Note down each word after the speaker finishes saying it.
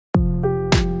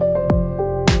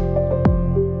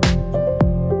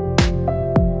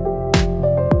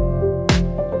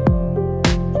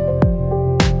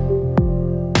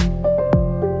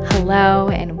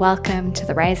welcome to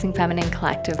the Rising Feminine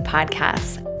Collective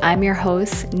podcast. I'm your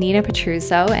host, Nina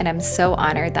Petruzzo, and I'm so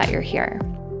honored that you're here.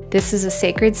 This is a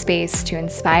sacred space to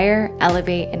inspire,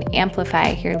 elevate, and amplify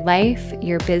your life,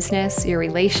 your business, your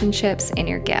relationships, and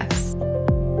your gifts.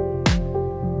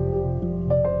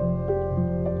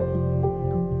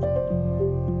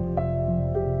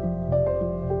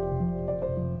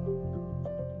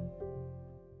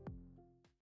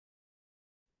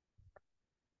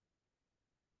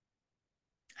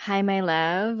 Hi, my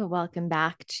love. Welcome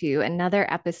back to another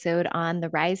episode on the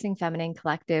Rising Feminine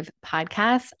Collective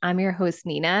podcast. I'm your host,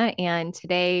 Nina, and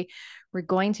today we're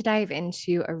going to dive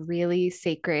into a really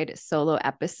sacred solo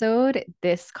episode.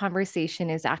 This conversation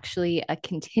is actually a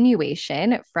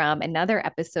continuation from another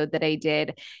episode that I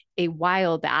did a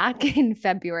while back in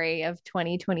February of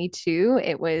 2022.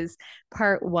 It was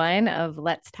part one of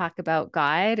Let's Talk About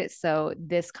God. So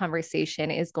this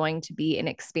conversation is going to be an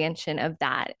expansion of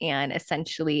that and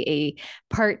essentially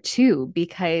a part two,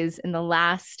 because in the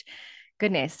last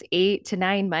 8 to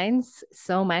 9 months,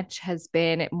 so much has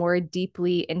been more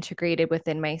deeply integrated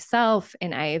within myself.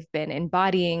 And I've been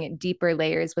embodying deeper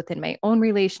layers within my own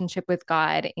relationship with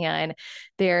God. And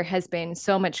there has been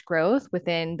so much growth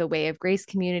within the Way of Grace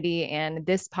community and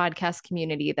this podcast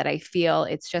community that I feel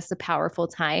it's just a powerful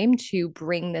time to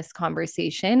bring this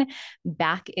conversation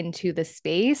back into the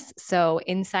space. So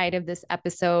inside of this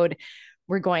episode,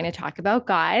 we're going to talk about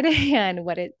God and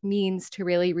what it means to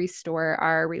really restore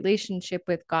our relationship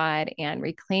with God and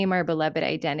reclaim our beloved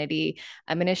identity.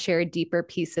 I'm going to share deeper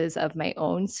pieces of my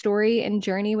own story and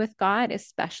journey with God,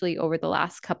 especially over the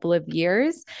last couple of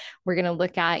years. We're going to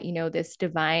look at, this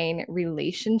divine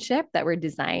relationship that we're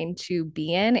designed to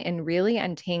be in and really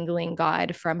untangling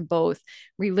God from both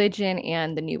religion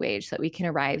and the New Age so that we can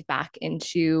arrive back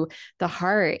into the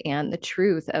heart and the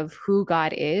truth of who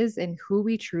God is and who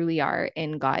we truly are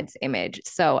in God's image.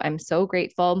 So I'm so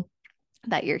grateful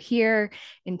that you're here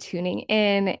and tuning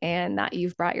in and that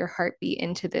you've brought your heartbeat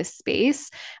into this space.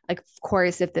 Like, of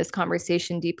course, if this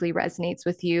conversation deeply resonates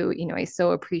with you, I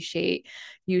so appreciate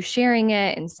you sharing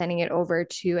it and sending it over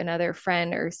to another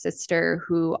friend or sister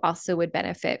who also would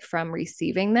benefit from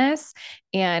receiving this.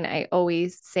 And I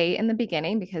always say in the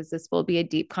beginning, because this will be a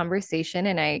deep conversation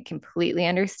and I completely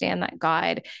understand that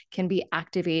God can be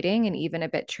activating and even a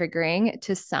bit triggering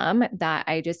to some, that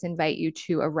I just invite you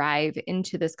to arrive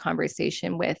into this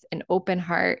conversation with an open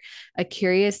heart, a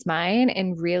curious mind,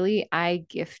 and really I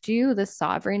gift you the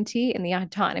sovereignty and the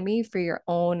autonomy for your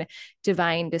own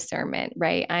divine discernment,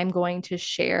 right? I'm going to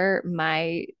share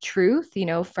my truth,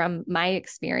 from my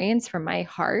experience, from my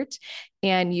heart,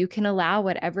 and you can allow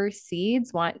whatever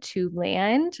seeds want to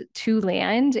land,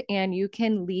 and you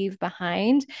can leave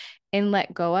behind and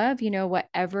let go of,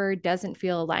 whatever doesn't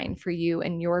feel aligned for you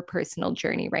in your personal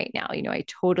journey right now. I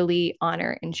totally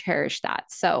honor and cherish that.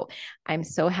 So I'm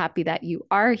so happy that you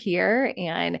are here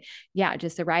and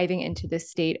just arriving into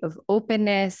this state of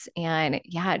openness and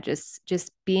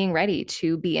just being ready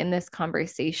to be in this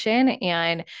conversation.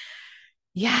 And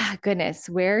goodness,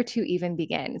 where to even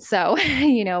begin? So,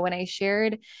 when I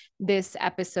shared this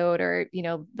episode or,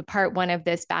 the part one of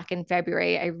this back in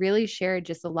February, I really shared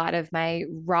just a lot of my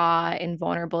raw and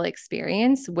vulnerable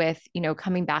experience with,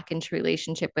 coming back into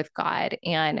relationship with God.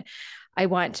 And I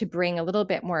want to bring a little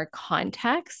bit more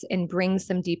context and bring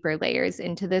some deeper layers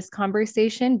into this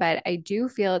conversation. But I do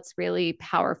feel it's really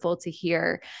powerful to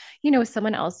hear,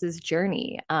 someone else's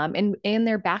journey and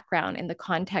their background and the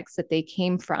context that they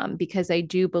came from, because I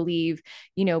do believe,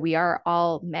 we are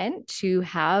all meant to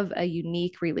have a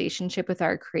unique relationship with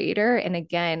our Creator. And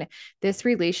again, this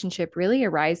relationship really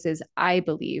arises, I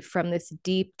believe, from this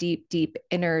deep, deep, deep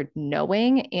inner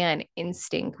knowing and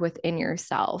instinct within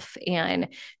yourself. And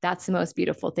that's the most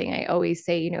beautiful thing. I always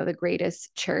say, the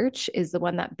greatest church is the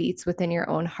one that beats within your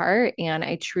own heart. And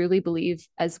I truly believe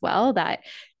as well that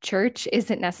church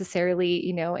isn't necessarily,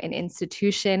 an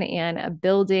institution and a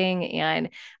building and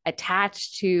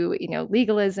attached to,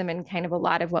 legalism and kind of a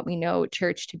lot of what we know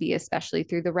church to be, especially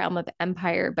through the realm of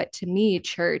empire. But to me,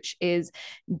 church is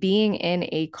being in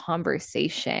a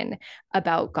conversation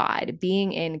about God,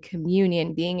 being in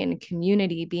communion, being in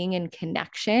community, being in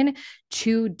connection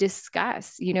to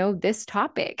discuss, this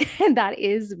topic that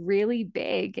is really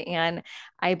big. And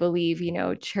I believe,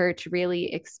 church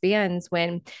really expands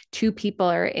when two people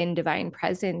are in divine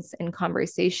presence and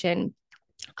conversation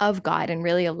of God and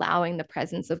really allowing the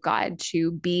presence of God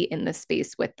to be in the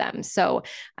space with them. So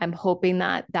I'm hoping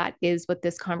that that is what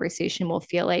this conversation will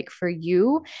feel like for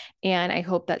you. And I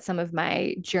hope that some of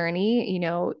my journey,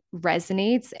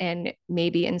 resonates and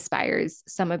maybe inspires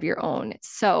some of your own.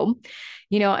 So,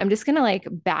 I'm just going to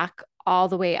back all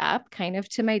the way up kind of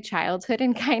to my childhood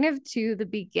and kind of to the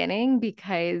beginning,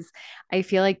 because I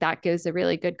feel like that gives a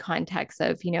really good context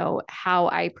of, how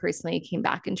I personally came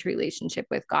back into relationship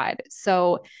with God.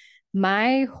 So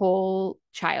my whole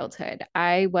childhood,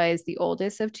 I was the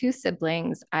oldest of two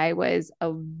siblings. I was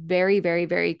a very, very,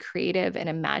 very creative and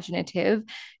imaginative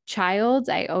child.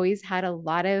 I always had a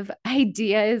lot of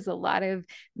ideas, a lot of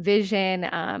vision.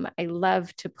 I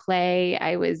loved to play.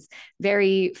 I was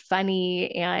very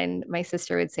funny. And my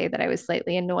sister would say that I was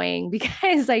slightly annoying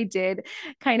because I did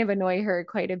kind of annoy her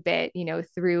quite a bit,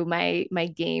 through my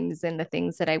games and the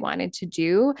things that I wanted to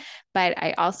do. But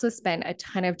I also spent a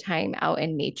ton of time out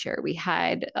in nature. We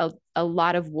had a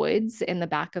lot of woods in the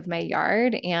back of my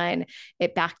yard, and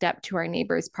it backed up to our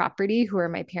neighbor's property, who are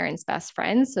my parents' best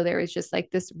friends. So there was just like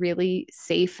this really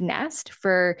safe nest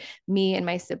for me and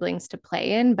my siblings to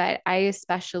play in. But I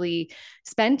especially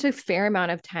spent a fair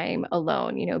amount of time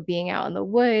alone, being out in the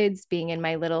woods, being in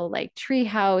my little like tree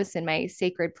house and my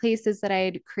sacred places that I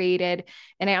had created.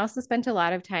 And I also spent a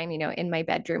lot of time, in my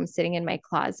bedroom, sitting in my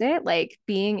closet, like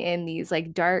being in these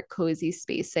like dark, cozy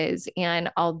spaces.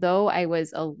 And although I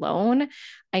was alone,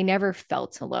 I never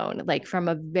felt alone. Like from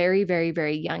a very, very,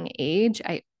 very young age,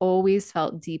 I always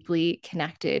felt deeply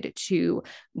connected to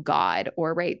God,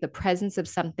 or right, the presence of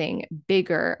something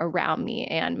bigger around me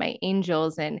and my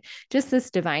angels and just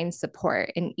this divine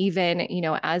support. And even,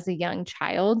 as a young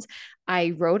child,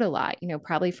 I wrote a lot,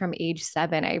 probably from age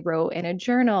 7, I wrote in a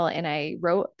journal and I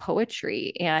wrote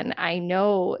poetry. And I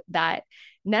know that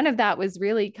none of that was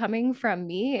really coming from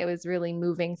me. It was really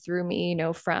moving through me,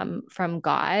 from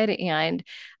God. And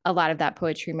a lot of that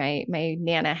poetry my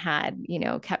nana had,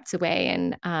 kept away.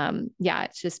 And yeah,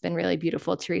 it's just been really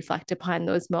beautiful to reflect upon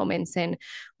those moments and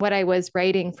what I was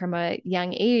writing from a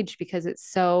young age, because it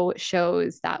so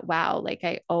shows that, wow, like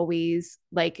I always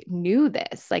like knew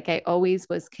this, like I always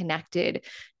was connected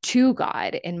to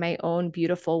God in my own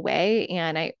beautiful way.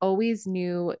 And I always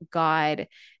knew God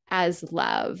as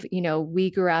love.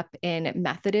 We grew up in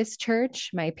Methodist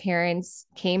church. My parents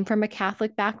came from a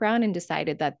Catholic background and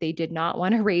decided that they did not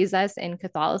want to raise us in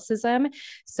Catholicism.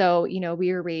 So,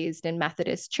 we were raised in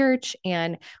Methodist church,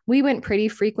 and we went pretty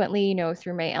frequently,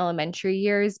 through my elementary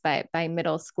years. But by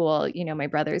middle school, my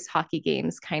brother's hockey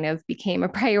games kind of became a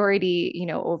priority,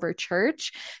 over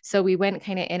church. So we went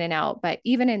kind of in and out. But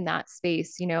even in that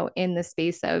space, in the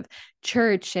space of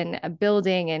church and a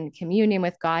building and communion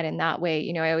with God in that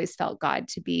way, I always felt God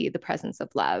to be the presence of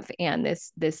love, and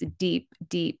this deep,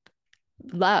 deep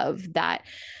love that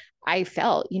I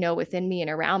felt, within me and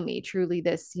around me, truly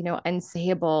this,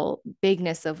 unsayable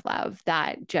bigness of love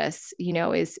that just,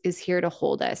 is here to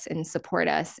hold us and support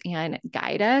us and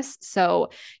guide us.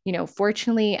 So,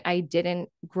 fortunately, I didn't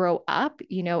grow up,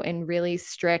 in really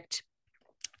strict,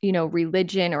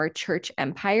 religion or church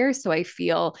empire. So I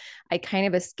feel I kind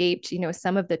of escaped,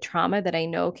 some of the trauma that I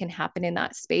know can happen in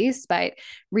that space. But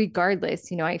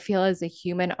regardless, I feel as a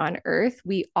human on earth,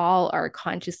 we all are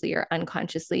consciously or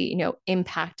unconsciously,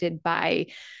 impacted by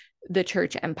the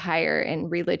church empire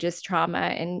and religious trauma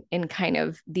and kind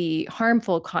of the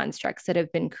harmful constructs that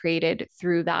have been created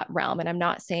through that realm. And I'm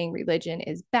not saying religion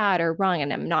is bad or wrong,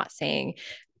 and I'm not saying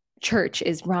church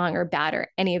is wrong or bad or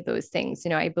any of those things.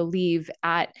 I believe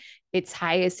at its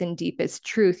highest and deepest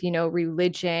truth,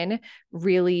 religion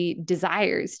really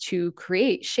desires to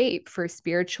create shape for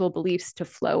spiritual beliefs to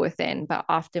flow within. But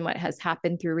often what has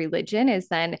happened through religion is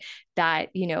then that,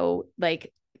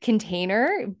 like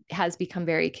container has become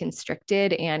very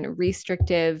constricted and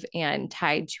restrictive and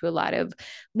tied to a lot of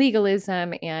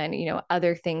legalism and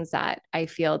other things that I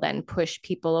feel then push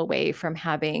people away from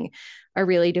having a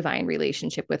really divine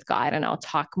relationship with God. And I'll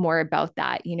talk more about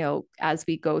that, as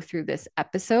we go through this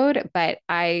episode. But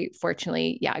I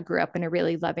fortunately, yeah, grew up in a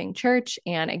really loving church,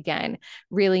 and again,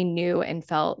 really knew and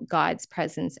felt God's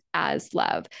presence as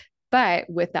love. But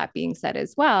with that being said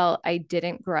as well, I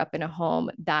didn't grow up in a home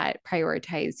that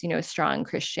prioritized, strong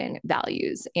Christian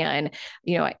values. And,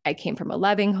 I came from a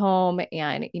loving home,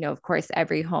 and, of course,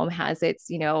 every home has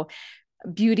its,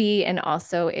 beauty and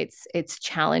also its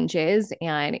challenges.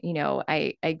 And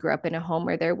I grew up in a home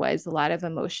where there was a lot of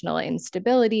emotional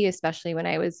instability, especially when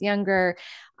I was younger.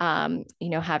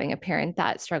 Having a parent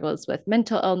that struggles with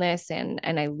mental illness, and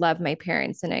I love my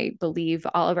parents, and I believe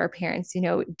all of our parents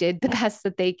did the best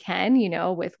that they can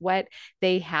with what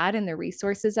they had and the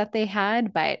resources that they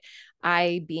had. But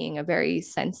I, being a very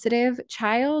sensitive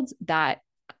child, that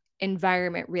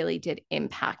environment really did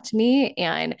impact me.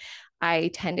 And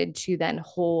I tended to then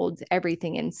hold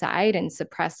everything inside and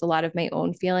suppress a lot of my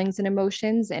own feelings and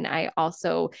emotions. And I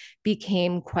also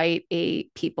became quite a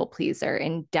people pleaser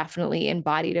and definitely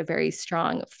embodied a very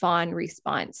strong fawn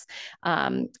response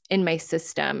in my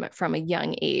system from a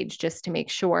young age, just to make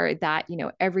sure that,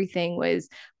 everything was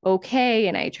okay.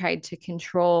 And I tried to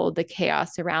control the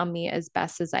chaos around me as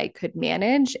best as I could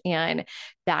manage. And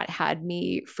that had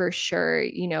me for sure,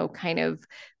 kind of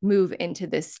move into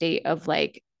this state of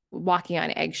like walking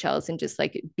on eggshells and just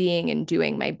like being and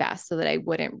doing my best so that I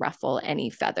wouldn't ruffle any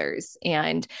feathers.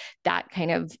 And that kind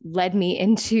of led me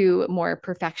into more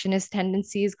perfectionist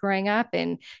tendencies growing up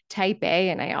and type A.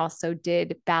 And I also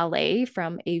did ballet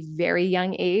from a very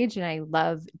young age. And I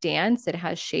love dance. It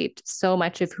has shaped so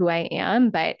much of who I am.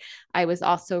 But I was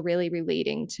also really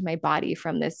relating to my body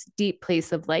from this deep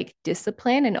place of like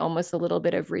discipline and almost a little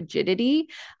bit of rigidity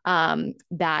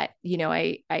that,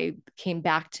 I came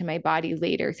back to my body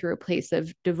later through a place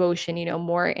of devotion,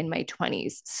 more in my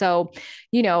 20s. So,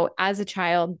 as a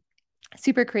child,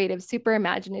 super creative, super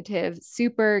imaginative,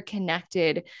 super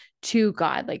connected to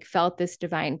God, like felt this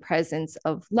divine presence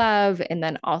of love. And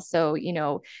then also,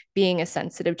 being a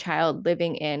sensitive child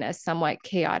living in a somewhat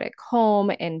chaotic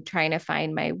home and trying to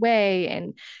find my way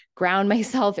and ground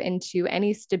myself into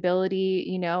any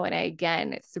stability, and I,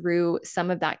 again, through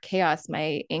some of that chaos,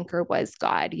 my anchor was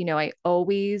God. I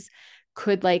always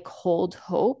could like hold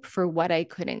hope for what I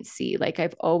couldn't see. Like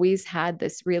I've always had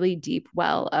this really deep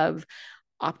well of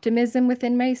optimism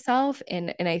within myself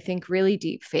and I think really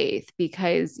deep faith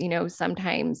because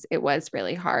sometimes it was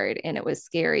really hard and it was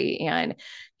scary and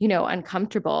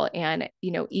uncomfortable and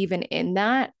even in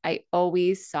that I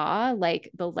always saw like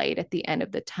the light at the end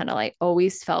of the tunnel. I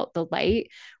always felt the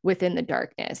light within the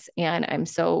darkness and I'm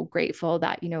so grateful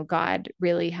that God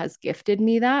really has gifted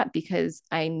me that because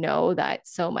I know that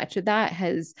so much of that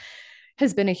has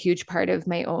been a huge part of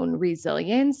my own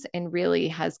resilience and really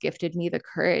has gifted me the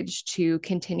courage to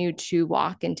continue to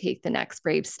walk and take the next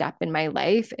brave step in my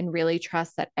life and really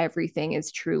trust that everything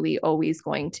is truly always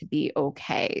going to be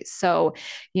okay. So,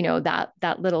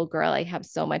 that little girl I have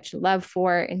so much love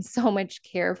for and so much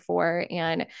care for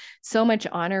and so much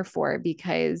honor for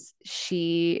because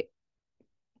she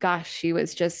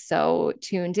was just so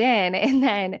tuned in. And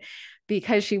then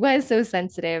because she was so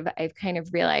sensitive, I've kind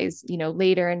of realized,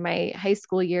 later in my high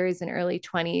school years and early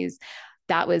 20s,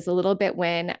 that was a little bit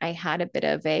when I had a bit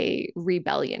of a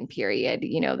rebellion period.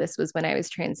 This was when I was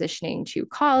transitioning to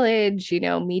college,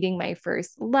 meeting my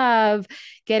first love,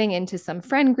 getting into some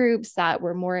friend groups that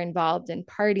were more involved in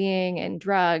partying and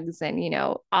drugs and,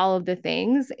 all of the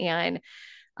things. And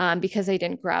because I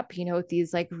didn't grow up, with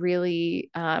these like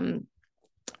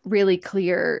really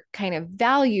clear kind of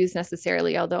values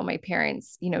necessarily, although my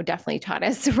parents, definitely taught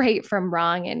us right from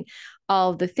wrong and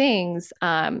all of the things,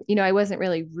 I wasn't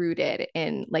really rooted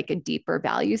in like a deeper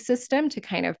value system to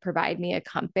kind of provide me a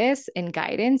compass and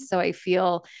guidance. So I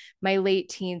feel my late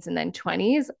teens and then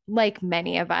 20s, like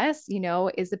many of us,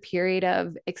 is a period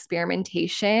of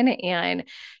experimentation and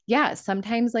yeah,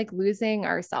 sometimes like losing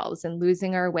ourselves and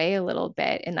losing our way a little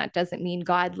bit. And that doesn't mean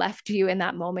God left you in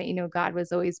that moment. God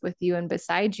was always with you and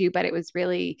beside you, but it was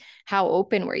really how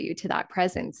open were you to that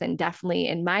presence? And definitely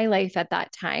in my life at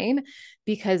that time,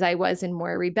 because I was in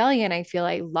more rebellion, I feel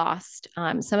I lost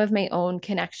some of my own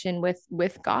connection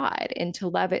with God and to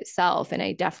love itself. And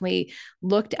I definitely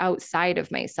looked outside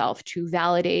of myself to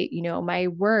validate, my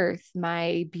worth,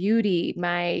 my beauty,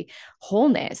 my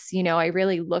wholeness. I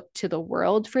really looked to the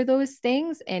world for those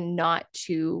things and not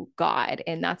to God.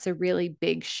 And that's a really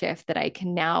big shift that I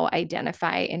can now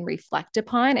identify and reflect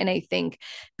upon. And I think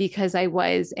because I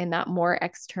was in that more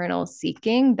external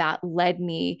seeking, that led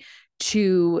me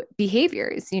to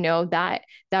behaviors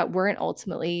that weren't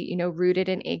ultimately rooted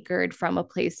and anchored from a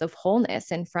place of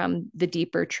wholeness and from the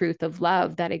deeper truth of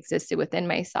love that existed within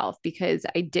myself because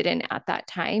I didn't at that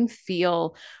time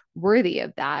feel worthy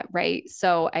of that, right?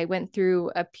 So I went through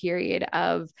a period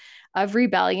of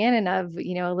rebellion and of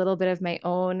a little bit of my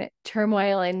own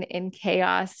turmoil and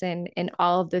chaos and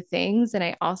all of the things. And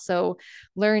I also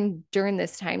learned during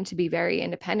this time to be very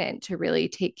independent, to really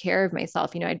take care of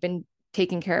myself. I'd been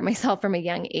taking care of myself from a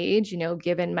young age,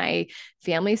 given my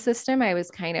family system, I was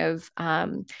kind of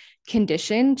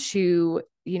conditioned to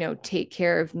take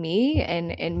care of me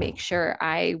and make sure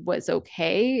I was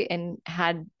okay and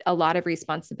had a lot of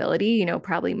responsibility,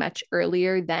 probably much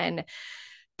earlier than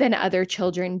other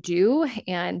children do.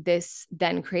 And this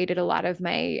then created a lot of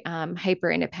my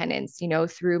hyper independence,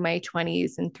 through my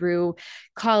 20s and through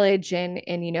college and,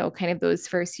 kind of those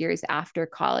first years after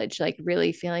college, like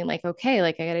really feeling like, okay,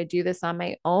 like I got to do this on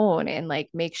my own and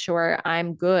like make sure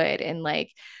I'm good and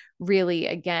like really,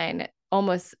 again,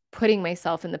 almost putting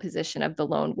myself in the position of the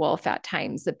lone wolf at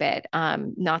times a bit.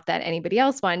 Not that anybody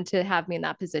else wanted to have me in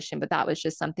that position, but that was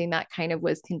just something that kind of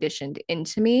was conditioned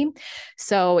into me.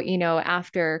 So,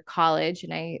 after college,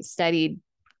 and I studied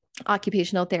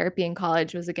occupational therapy in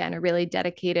college, was again a really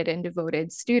dedicated and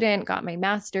devoted student, got my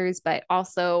master's, but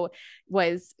also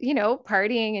was,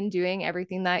 partying and doing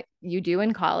everything that you do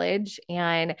in college.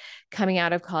 And coming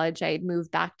out of college, I had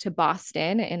moved back to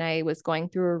Boston, and I was going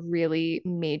through a really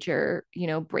major,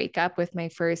 breakup with my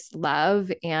first love.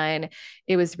 And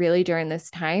it was really during this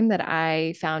time that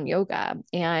I found yoga.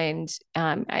 And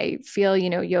I feel,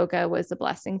 yoga was a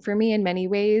blessing for me in many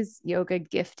ways. Yoga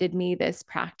gifted me this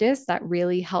practice that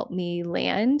really helped me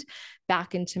land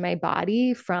back into my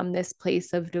body from this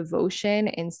place of devotion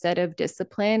instead of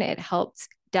discipline. It helped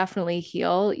definitely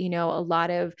heal, a lot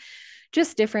of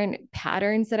just different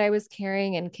patterns that I was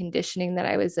carrying and conditioning that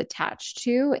I was attached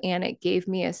to. And it gave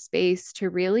me a space to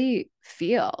really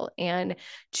feel and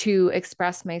to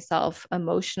express myself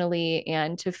emotionally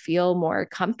and to feel more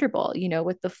comfortable,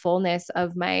 with the fullness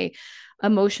of my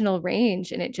emotional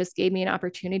range. And it just gave me an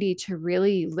opportunity to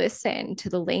really listen to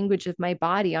the language of my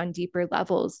body on deeper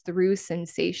levels through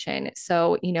sensation.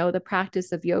 So, the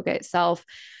practice of yoga itself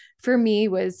for me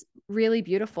was really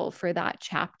beautiful for that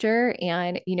chapter.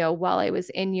 And, while I was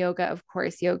in yoga, of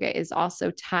course, yoga is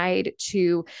also tied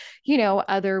to,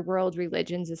 other world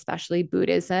religions, especially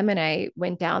Buddhism. And I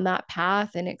went down that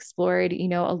path and explored,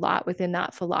 a lot within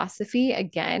that philosophy.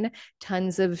 Again,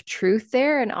 tons of truth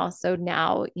there. And also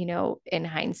now, in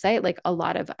hindsight, like a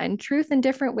lot of untruth in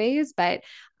different ways. But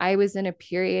I was in a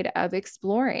period of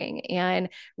exploring, and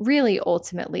really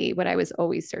ultimately what I was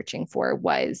always searching for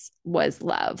was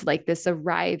love, like this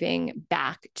arriving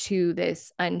back to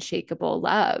this unshakable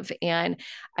love. And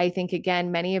I think,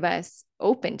 again, many of us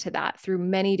open to that through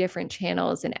many different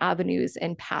channels and avenues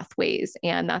and pathways.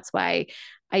 And that's why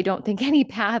I don't think any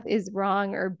path is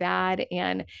wrong or bad.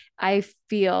 And I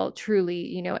feel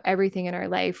truly, everything in our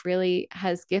life really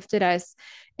has gifted us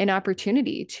an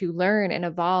opportunity to learn and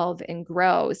evolve and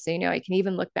grow. So, I can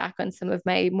even look back on some of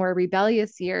my more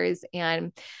rebellious years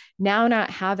and now not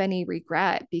have any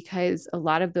regret, because a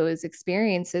lot of those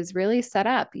experiences really set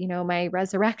up, my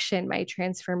resurrection, my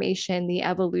transformation, the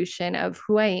evolution of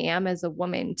who I am as a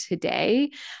woman today.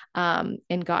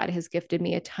 And God has gifted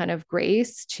me a ton of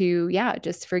grace to,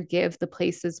 just forgive the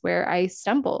places where I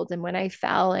stumbled and when I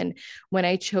fell and when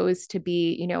I chose to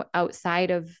be, outside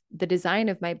of the design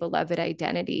of my beloved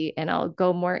identity. And I'll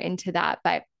go more into that.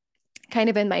 But kind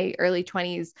of in my early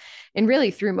 20s and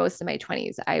really through most of my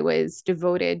 20s, I was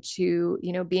devoted to,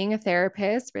 being a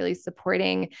therapist, really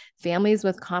supporting families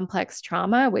with complex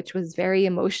trauma, which was very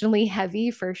emotionally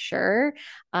heavy for sure.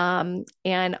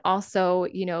 And also,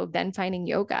 then finding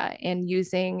yoga and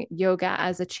using yoga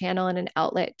as a channel and an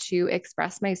outlet to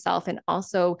express myself and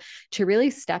also to really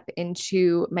step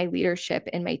into my leadership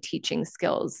and my teaching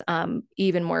skills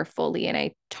even more fully. And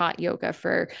I taught yoga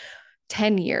for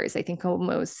 10 years, I think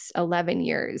almost 11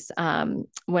 years,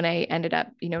 when I ended up,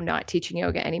 not teaching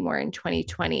yoga anymore in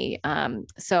 2020.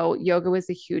 So yoga was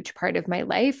a huge part of my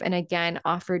life. And again,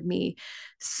 offered me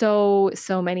so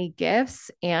many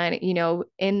gifts. And,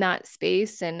 in that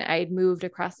space, and I'd moved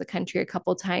across the country a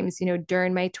couple times,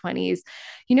 during my 20s,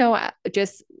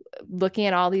 just looking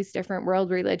at all these different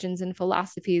world religions and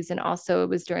philosophies. And also it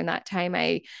was during that time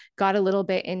I got a little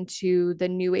bit into the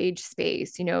new age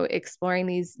space, exploring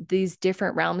these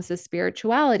different realms of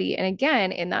spirituality. And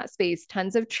again, in that space,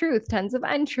 tons of truth, tons of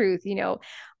untruth,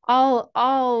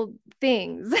 all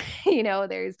things.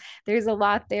 There's a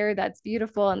lot there that's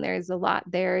beautiful, and there's a lot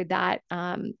there that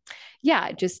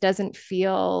just doesn't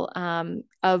feel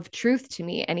of truth to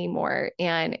me anymore.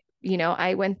 And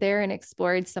I went there and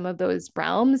explored some of those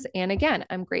realms. And again,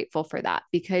 I'm grateful for that,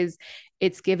 because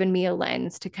it's given me a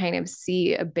lens to kind of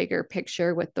see a bigger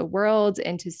picture with the world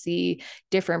and to see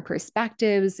different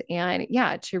perspectives, and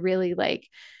to really like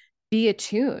be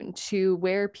attuned to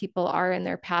where people are in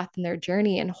their path and their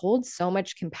journey, and hold so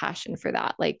much compassion for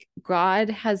that. Like, God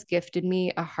has gifted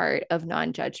me a heart of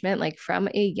non-judgment. Like, from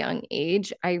a young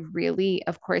age, I really,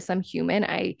 of course, I'm human.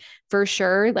 I for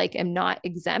sure like am not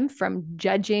exempt from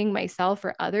judging myself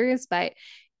or others, but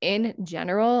in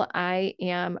general, I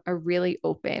am a really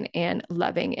open and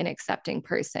loving and accepting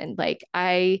person. Like,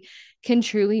 I can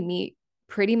truly meet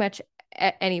pretty much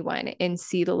anyone and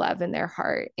see the love in their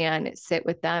heart and sit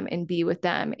with them and be with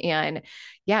them and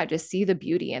just see the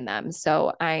beauty in them.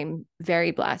 So I'm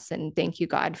very blessed, and thank you,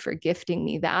 God, for gifting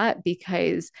me that,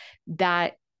 because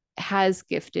that has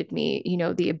gifted me,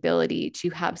 the ability to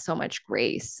have so much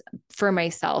grace for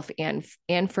myself and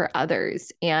for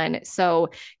others. And so,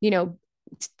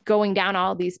 going down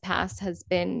all these paths has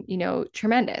been,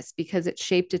 tremendous because it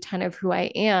shaped a ton of who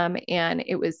I am. And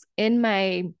it was in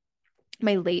my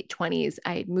late 20s.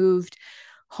 I had moved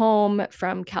home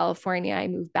from California. I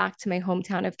moved back to my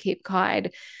hometown of Cape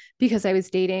Cod because I was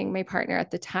dating my partner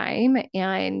at the time,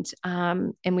 and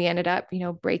we ended up,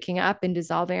 breaking up and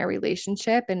dissolving our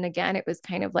relationship. And again, it was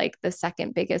kind of like the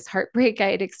second biggest heartbreak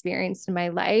I had experienced in my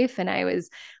life, and I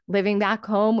was living back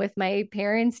home with my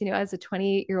parents, as a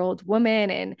 28-year-old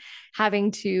woman, and having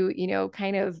to,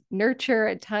 kind of nurture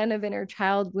a ton of inner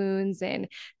child wounds and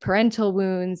parental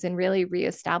wounds and really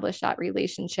reestablish that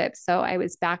relationship. So I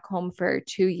was back home for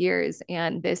 2 years,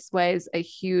 and this was a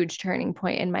huge turning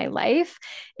point in my life.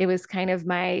 It was kind of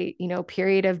my,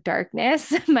 period of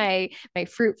darkness, my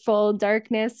fruitful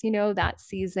darkness, that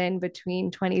season between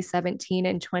 2017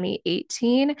 and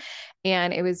 2018.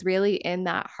 And it was really in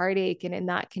that heartache and in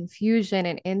that confusion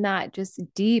and in that just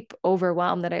deep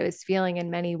overwhelm that I was feeling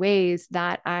in many ways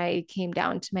that I came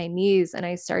down to my knees and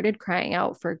I started crying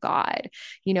out for God.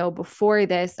 Before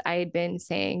this, I had been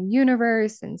saying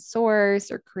universe and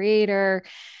source or creator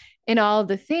and all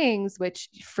the things, which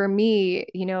for me,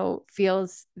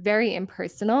 feels very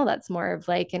impersonal. That's more of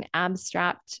like an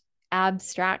abstract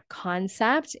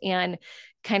concept, and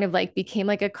kind of like became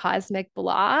like a cosmic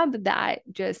blob that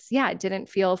just, yeah, didn't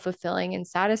feel fulfilling and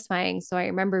satisfying. So I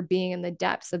remember being in the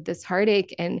depths of this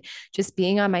heartache and just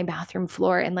being on my bathroom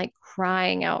floor and like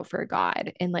crying out for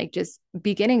God and like just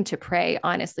beginning to pray,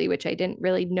 honestly, which I didn't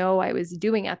really know I was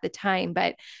doing at the time,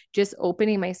 but just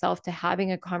opening myself to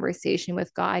having a conversation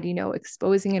with God,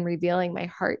 exposing and revealing my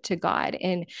heart to God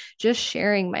and just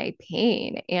sharing my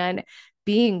pain and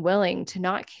being willing to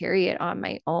not carry it on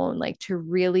my own, like to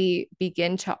really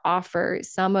begin to offer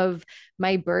some of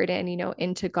my burden,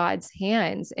 into God's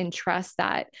hands and trust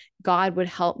that God would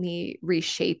help me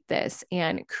reshape this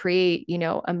and create,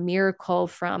 a miracle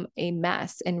from a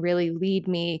mess and really lead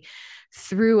me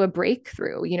through a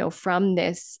breakthrough, from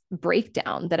this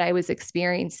breakdown that I was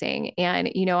experiencing. And,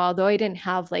 although I didn't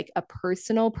have like a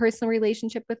personal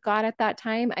relationship with God at that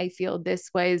time, I feel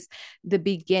this was the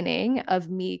beginning of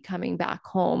me coming back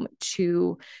home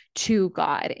to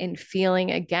God and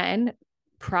feeling again,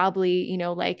 probably,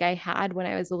 like I had when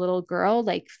I was a little girl,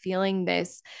 like feeling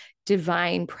this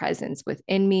divine presence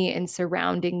within me and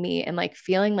surrounding me, and like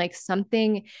feeling like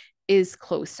something is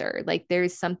closer, like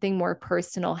there's something more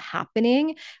personal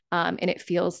happening, and it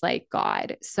feels like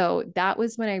God. So that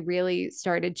was when I really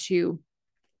started to,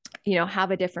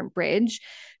 have a different bridge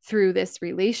through this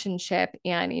relationship.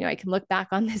 And, I can look back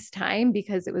on this time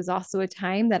because it was also a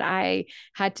time that I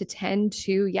had to tend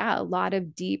to, yeah, a lot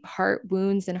of deep heart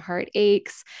wounds and heart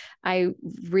aches. I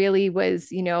really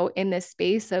was, in this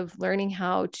space of learning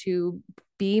how to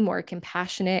be more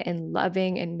compassionate and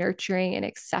loving and nurturing and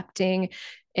accepting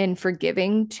and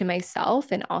forgiving to myself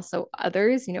and also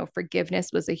others.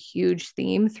 Forgiveness was a huge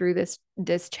theme through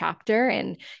this chapter.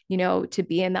 And, to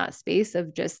be in that space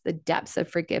of just the depths of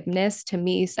forgiveness to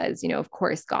me says, of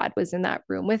course, God was in that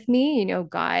room with me.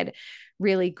 God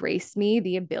really graced me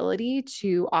the ability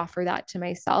to offer that to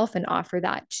myself and offer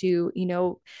that to,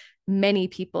 many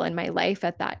people in my life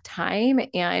at that time.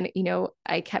 And,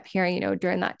 I kept hearing,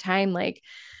 during that time, like,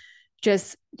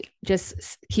 just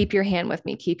keep your hand with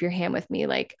me, keep your hand with me,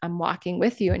 like I'm walking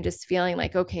with you, and just feeling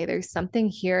like, okay, there's something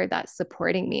here that's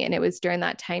supporting me. And it was during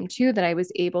that time too that I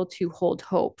was able to hold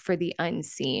hope for the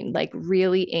unseen, like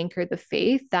really anchor the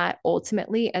faith that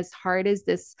ultimately, as hard as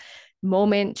this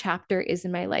chapter is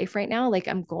in my life right now, like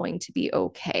I'm going to be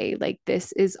okay. Like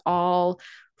this is all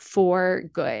for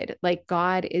good. Like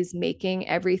God is making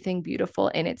everything beautiful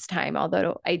in its time.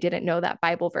 Although I didn't know that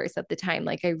Bible verse at the time,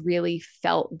 like I really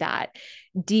felt that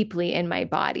deeply in my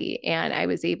body. And I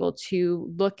was able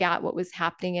to look at what was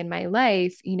happening in my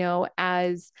life,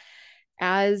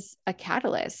 as a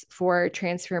catalyst for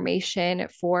transformation,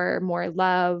 for more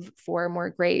love, for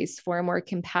more grace, for more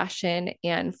compassion,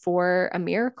 and for a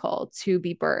miracle to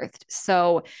be birthed.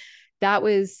 So that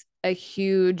was a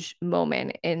huge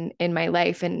moment in my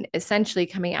life. And essentially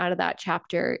coming out of that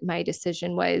chapter, my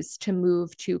decision was to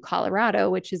move to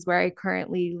Colorado, which is where I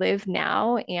currently live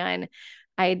now. And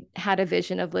I had a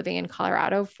vision of living in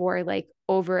Colorado for like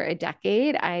over a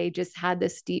decade. I just had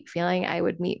this deep feeling I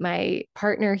would meet my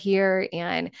partner here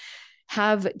and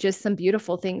have just some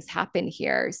beautiful things happen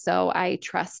here. So I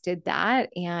trusted that.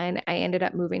 And I ended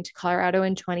up moving to Colorado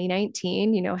in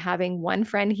 2019, having one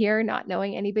friend here, not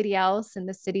knowing anybody else in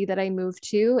the city that I moved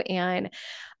to. And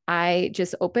I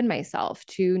just opened myself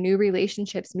to new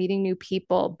relationships, meeting new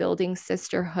people, building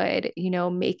sisterhood,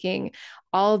 making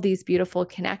all of these beautiful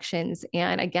connections.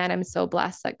 And again, I'm so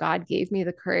blessed that God gave me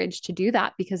the courage to do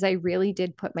that, because I really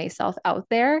did put myself out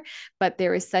there. But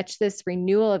there was such this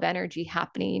renewal of energy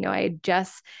happening. I had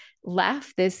just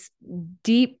left this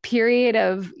deep period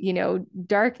of,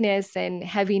 darkness and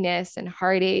heaviness and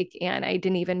heartache. And I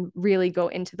didn't even really go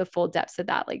into the full depths of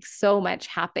that. Like, so much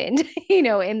happened,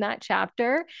 in that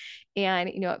chapter. And,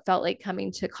 it felt like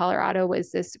coming to Colorado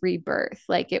was this rebirth.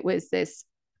 Like, it was this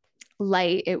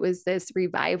light, it was this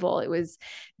revival, it was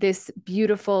this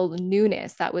beautiful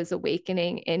newness that was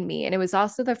awakening in me. And it was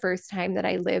also the first time that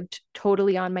I lived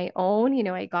totally on my own.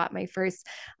 I got my first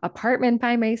apartment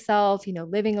by myself,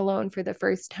 living alone for the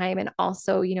first time. And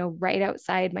also, right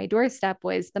outside my doorstep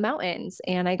was the mountains,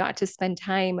 and I got to spend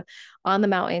time on the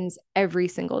mountains every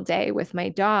single day with my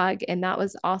dog. And that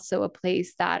was also a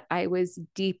place that I was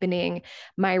deepening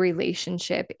my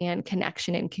relationship and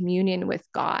connection and communion with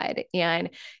God. And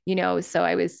so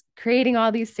I was creating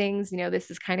all these things.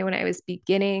 This is kind of when I was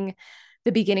beginning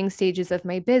the beginning stages of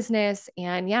my business,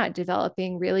 and yeah,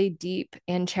 developing really deep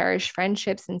and cherished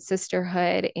friendships and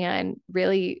sisterhood, and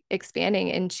really expanding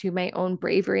into my own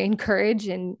bravery and courage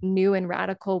in new and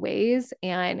radical ways.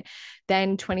 And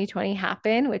then 2020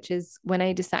 happened, which is when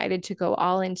I decided to go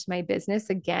all into my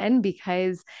business again,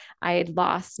 because I had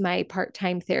lost my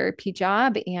part-time therapy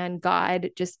job, and God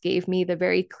just gave me the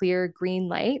very clear green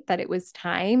light that it was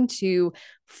time to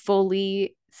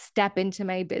fully step into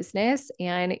my business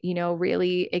and,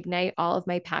 really ignite all of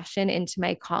my passion into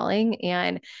my calling.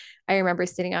 And I remember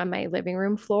sitting on my living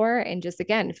room floor and just,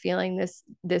 again, feeling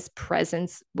this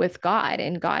presence with God,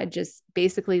 and God just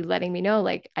basically letting me know,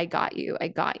 like, I got you,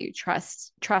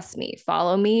 trust me,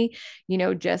 follow me,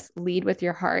 just lead with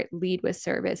your heart, lead with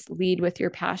service, lead with your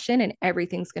passion, and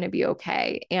everything's going to be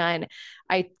okay. And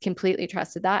I completely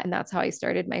trusted that. And that's how I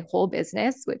started my whole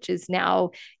business, which is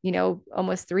now,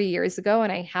 almost 3 years ago.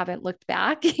 And I haven't looked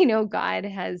back. God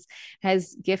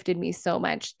has gifted me so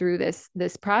much through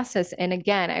this process. And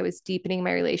again, I was deepening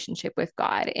my relationship with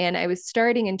God. And I was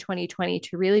starting in 2020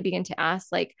 to really begin to ask,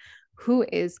 like, who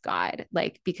is God?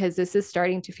 Like, because this is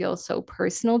starting to feel so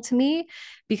personal to me,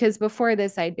 because before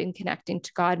this, I'd been connecting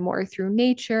to God more through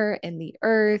nature and the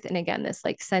earth. And again, this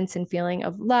like sense and feeling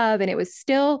of love. And it was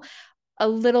still a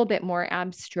little bit more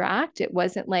abstract. It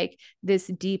wasn't like this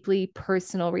deeply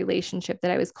personal relationship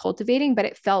that I was cultivating, but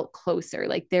it felt closer.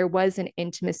 Like, there was an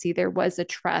intimacy, there was a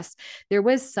trust, there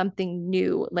was something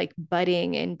new, like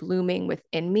budding and blooming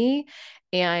within me.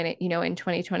 And, in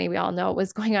 2020, we all know what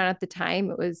was going on at the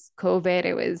time. It was COVID.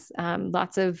 It was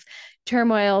lots of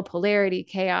turmoil, polarity,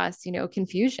 chaos,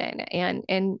 confusion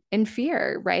and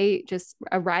fear, right? Just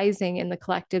arising in the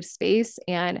collective space.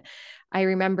 And I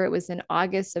remember it was in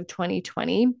August of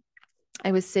 2020.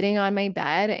 I was sitting on my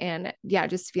bed and yeah,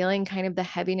 just feeling kind of the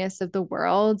heaviness of the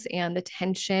world and the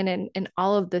tension and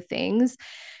all of the things.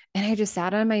 And I just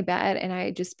sat on my bed and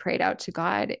I just prayed out to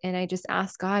God, and I just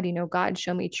asked God, God,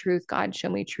 show me truth. God, show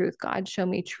me truth. God, show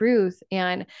me truth.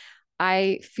 And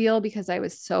I feel, because I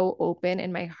was so open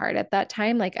in my heart at that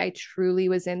time, like I truly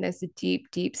was in this deep,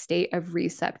 deep state of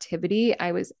receptivity.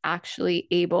 I was actually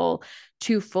able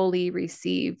to fully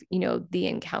receive, the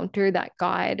encounter that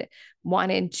God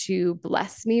wanted to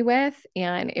bless me with.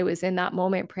 And it was in that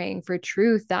moment, praying for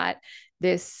truth, that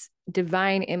this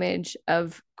divine image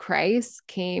of Christ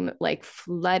came like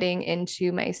flooding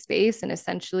into my space and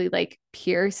essentially like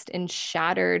pierced and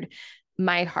shattered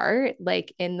my heart,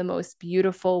 like in the most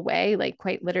beautiful way, like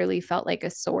quite literally felt like a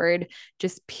sword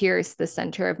just pierced the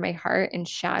center of my heart and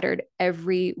shattered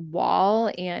every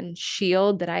wall and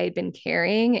shield that I had been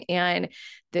carrying. And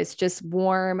this just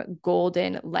warm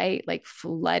golden light like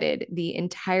flooded the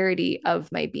entirety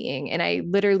of my being. And I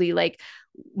literally like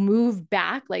move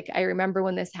back. Like, I remember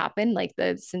when this happened, like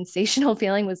the sensational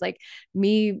feeling was like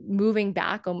me moving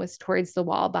back almost towards the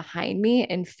wall behind me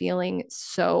and feeling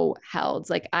so held.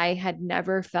 Like, I had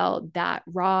never felt that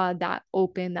raw, that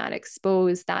open, that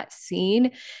exposed, that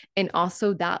seen, and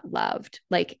also that loved,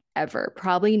 like, ever.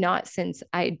 Probably not since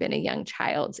I had been a young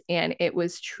child. And it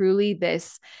was truly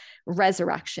this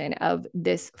resurrection of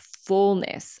this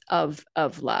fullness of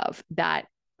love that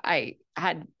I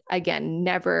had, again,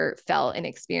 never felt and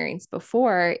experienced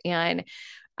before. And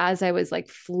as I was like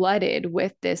flooded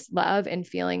with this love and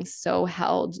feeling so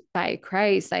held by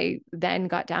Christ, I then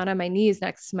got down on my knees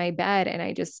next to my bed and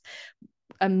I just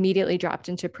immediately dropped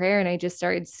into prayer. And I just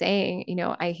started saying,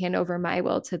 I hand over my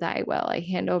will to thy will. I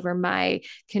hand over my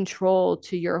control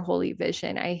to your holy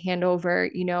vision. I hand over,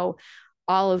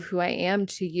 all of who I am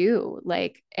to you.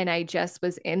 Like, and I just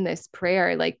was in this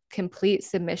prayer, like complete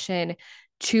submission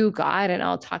to God. And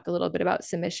I'll talk a little bit about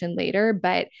submission later,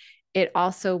 but it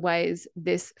also was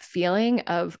this feeling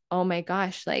of, oh my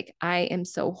gosh, like I am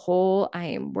so whole, I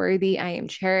am worthy, I am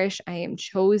cherished, I am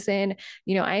chosen,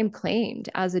 I am claimed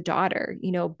as a daughter,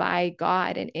 by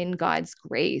God and in God's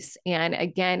grace. And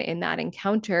again, in that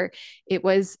encounter, it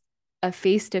was a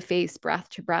face to face, breath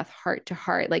to breath, heart to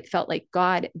heart, like felt like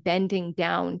God bending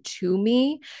down to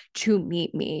me to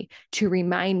meet me, to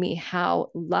remind me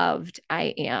how loved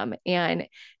I am. And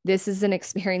this is an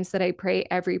experience that I pray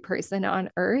every person on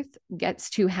earth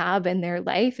gets to have in their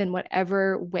life in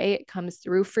whatever way it comes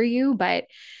through for you. But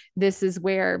this is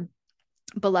where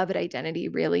beloved identity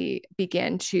really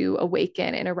began to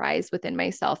awaken and arise within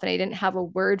myself. And I didn't have a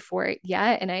word for it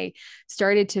yet. And I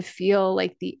started to feel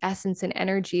like the essence and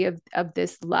energy of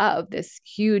this love, this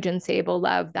huge, unsayable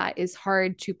love that is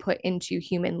hard to put into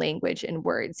human language and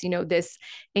words. This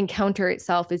encounter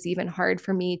itself is even hard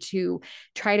for me to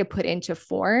try to put into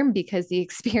form because the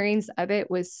experience of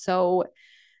it was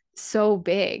so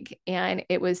big, and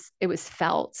it was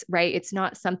felt, right? It's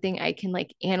not something I can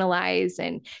like analyze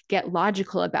and get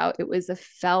logical about. It was a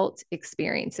felt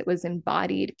experience. It was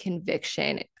embodied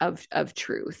conviction of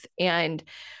truth. And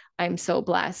I'm so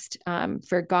blessed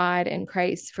for God and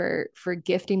Christ for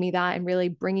gifting me that and really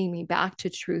bringing me back to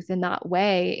truth in that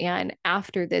way. And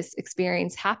after this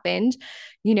experience happened,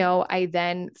 I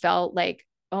then felt like,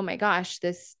 oh my gosh,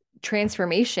 this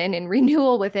transformation and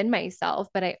renewal within myself.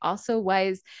 But I also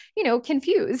was,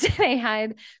 confused. I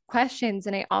had questions,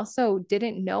 and I also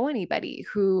didn't know anybody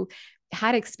who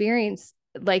had experience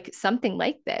like something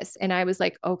like this. And I was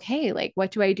like, okay, like,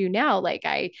 what do I do now? Like,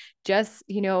 I just,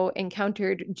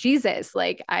 encountered Jesus.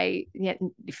 Like, I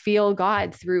feel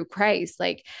God through Christ.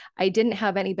 Like, I didn't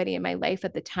have anybody in my life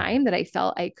at the time that I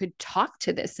felt I could talk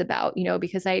to this about,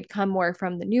 because I had come more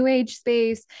from the new age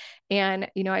space. And,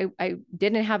 I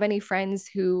didn't have any friends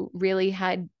who really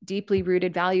had deeply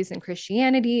rooted values in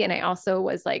Christianity. And I also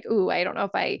was like, ooh, I don't know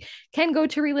if I can go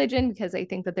to religion because I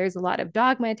think that there's a lot of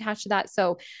dogma attached to that.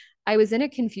 So I was in a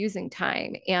confusing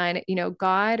time. And,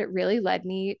 God really led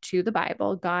me to the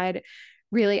Bible. God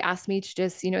really asked me to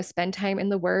just, spend time in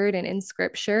the word and in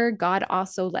scripture. God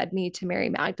also led me to Mary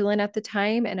Magdalene at the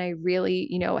time. And I really,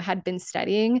 had been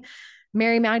studying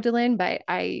Mary Magdalene, but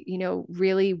I,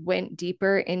 really went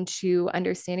deeper into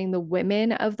understanding the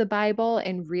women of the Bible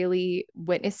and really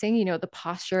witnessing, the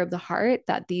posture of the heart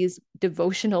that these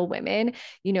devotional women,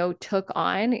 took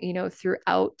on,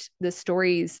 throughout the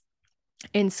stories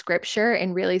in scripture,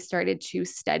 and really started to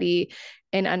study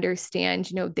and understand,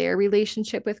 their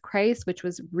relationship with Christ, which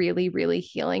was really, really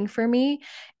healing for me.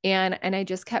 And I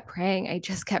just kept praying. I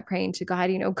just kept praying to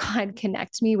God, God,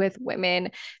 connect me with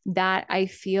women that I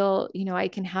feel, I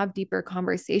can have deeper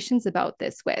conversations about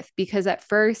this with. Because at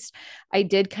first I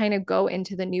did kind of go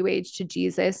into the new age to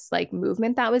Jesus like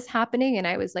movement that was happening. And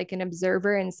I was like an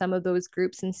observer in some of those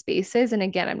groups and spaces. And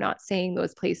again, I'm not saying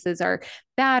those places are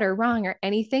bad or wrong or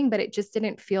anything, but it just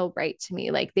didn't feel right to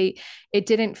me. Like it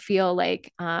didn't feel like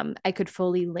I could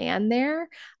fully land there.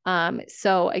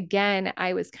 So again,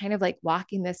 I was kind of like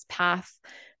walking this path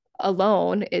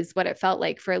alone is what it felt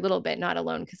like for a little bit, not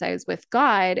alone because I was with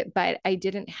God, but I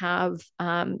didn't have,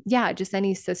 just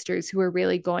any sisters who were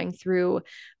really going through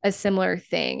a similar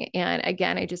thing. And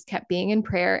again, I just kept being in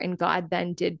prayer, and God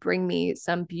then did bring me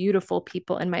some beautiful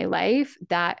people in my life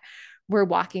that we're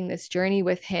walking this journey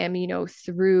with him,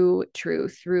 through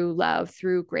truth, through love,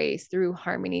 through grace, through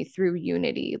harmony, through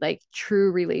unity, like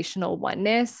true relational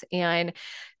oneness. And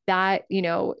that,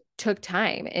 took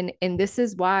time. And this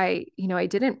is why, I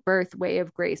didn't birth Way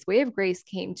of Grace. Way of Grace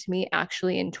came to me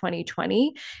actually in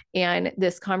 2020. And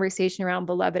this conversation around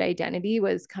beloved identity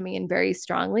was coming in very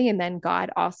strongly. And then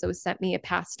God also sent me a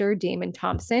pastor, Damon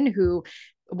Thompson, who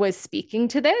was speaking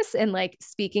to this and like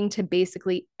speaking to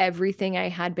basically everything I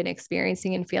had been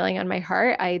experiencing and feeling on my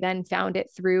heart. I then found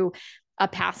it through a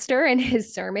pastor and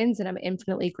his sermons. And I'm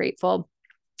infinitely grateful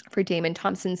for Damon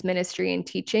Thompson's ministry and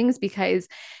teachings, because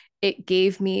it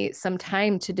gave me some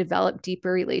time to develop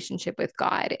deeper relationship with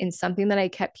God. And something that I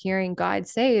kept hearing God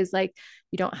say is like,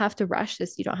 you don't have to rush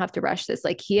this. You don't have to rush this.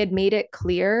 Like, he had made it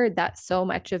clear that so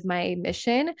much of my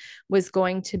mission was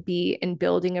going to be in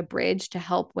building a bridge to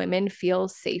help women feel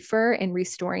safer and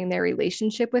restoring their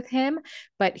relationship with him.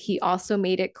 But he also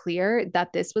made it clear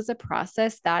that this was a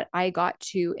process that I got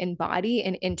to embody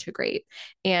and integrate.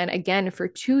 And again, for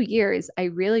 2 years, I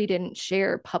really didn't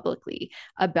share publicly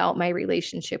about my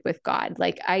relationship with God.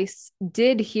 Like, I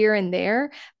did here and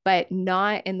there, but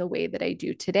not in the way that I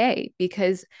do today,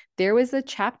 because there was a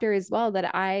chapter as well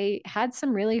that I had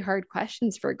some really hard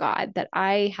questions for God, that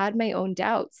I had my own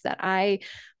doubts, that I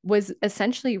was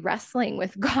essentially wrestling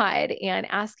with God and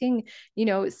asking,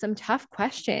 some tough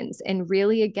questions, and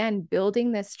really, again,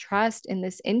 building this trust and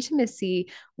this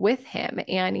intimacy with Him.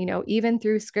 And, even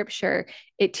through scripture,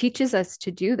 it teaches us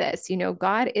to do this.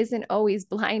 God isn't always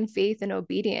blind faith and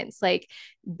obedience. Like,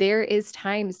 there is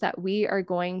times that we are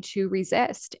going to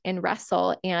resist and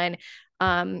wrestle. And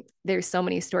there's so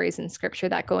many stories in scripture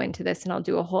that go into this, and I'll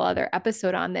do a whole other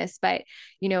episode on this. But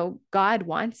God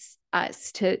wants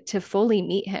us to fully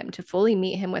meet Him, to fully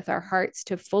meet Him with our hearts,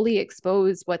 to fully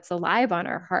expose what's alive on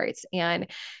our hearts, and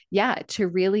to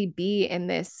really be in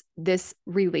this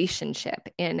relationship.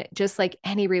 And just like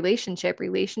any relationship,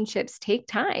 relationships take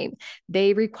time.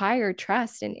 They require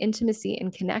trust and intimacy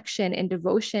and connection and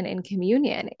devotion and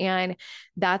communion. And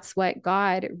that's what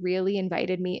God really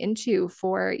invited me into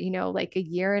for, like a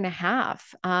year and a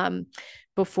half.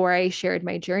 Before I shared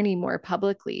my journey more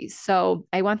publicly. So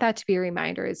I want that to be a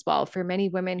reminder as well for many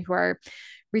women who are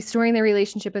restoring their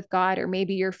relationship with God, or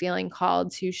maybe you're feeling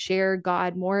called to share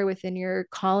God more within your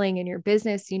calling and your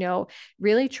business.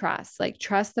 Really trust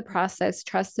the process,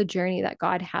 trust the journey that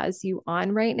God has you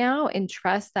on right now, and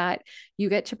trust that you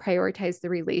get to prioritize the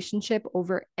relationship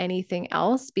over anything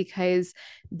else, because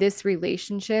this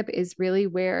relationship is really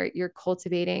where you're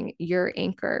cultivating your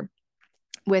anchor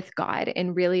with God,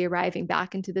 and really arriving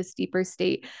back into this deeper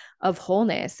state of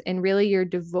wholeness. And really your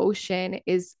devotion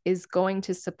is going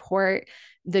to support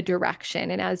the direction.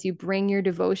 And as you bring your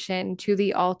devotion to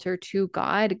the altar to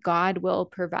God, God will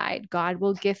provide. God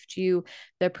will gift you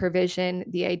the provision,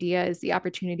 the ideas, the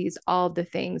opportunities, all of the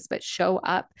things, but show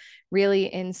up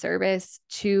really in service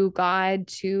to God,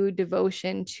 to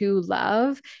devotion, to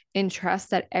love, and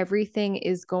trust that everything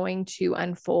is going to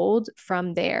unfold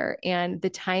from there. And the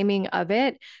timing of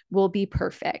it will be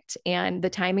perfect. And the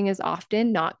timing is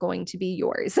often not going to be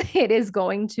yours. It is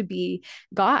going to be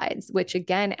God's, which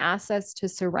again asks us to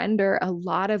surrender a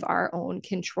lot of our own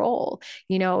control.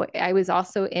 I was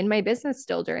also in my business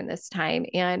still during this time,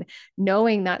 and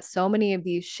knowing that so many of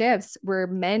these shifts were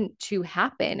meant to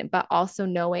happen, but also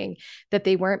knowing that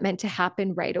they weren't meant to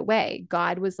happen right away.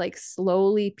 God was like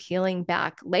slowly peeling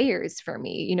back layers for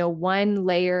me, one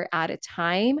layer at a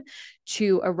time,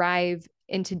 to arrive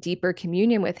into deeper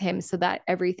communion with Him so that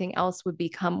everything else would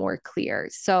become more clear.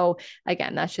 So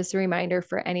again, that's just a reminder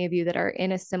for any of you that are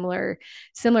in a similar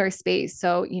space.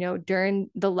 So, during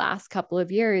the last couple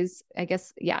of years, I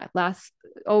guess, last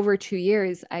over 2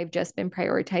 years, I've just been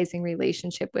prioritizing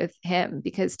relationship with Him,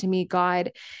 because to me,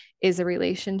 God is a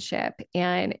relationship,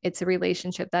 and it's a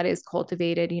relationship that is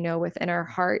cultivated, within our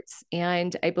hearts.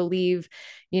 And I believe,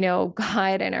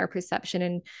 God and our perception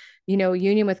and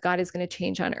union with God is going to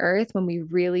change on earth when we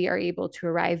really are able to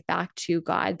arrive back to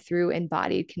God through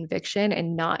embodied conviction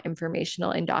and not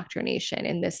informational indoctrination.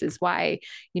 And this is why,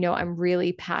 I'm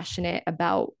really passionate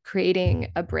about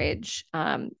creating a bridge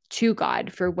to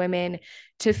God for women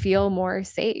to feel more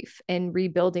safe and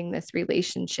rebuilding this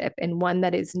relationship, and one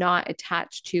that is not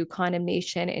attached to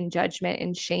condemnation and judgment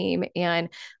and shame and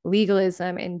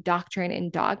legalism and doctrine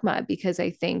and dogma, because I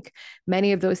think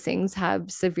many of those things have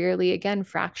severely, again,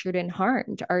 fractured and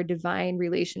harmed our divine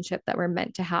relationship that we're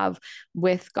meant to have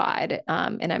with God.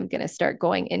 And I'm going to start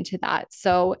going into that.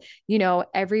 So,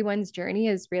 everyone's journey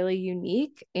is really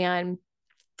unique, and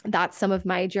that's some of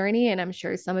my journey. And I'm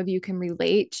sure some of you can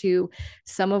relate to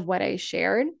some of what I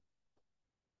shared.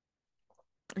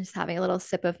 I'm just having a little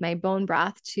sip of my bone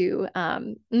broth to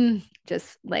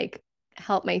just like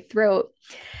help my throat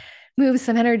move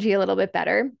some energy a little bit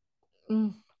better.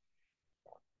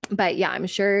 But I'm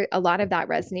sure a lot of that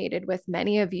resonated with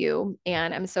many of you.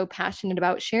 And I'm so passionate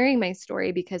about sharing my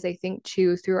story, because I think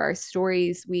too, through our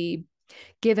stories, we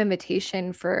give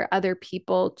invitation for other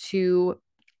people to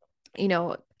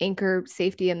anchor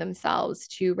safety in themselves,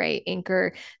 to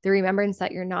anchor the remembrance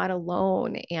that you're not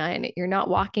alone, and you're not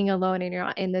walking alone, and you're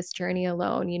not in this journey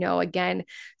alone. Again,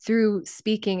 through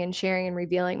speaking and sharing and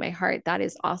revealing my heart, that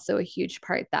is also a huge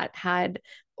part that had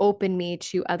opened me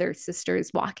to other sisters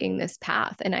walking this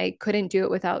path. And I couldn't do it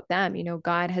without them.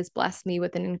 God has blessed me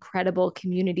with an incredible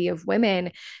community of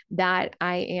women that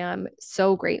I am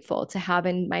so grateful to have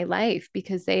in my life,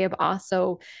 because they have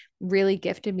also really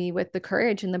gifted me with the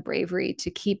courage and the bravery to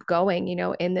keep going,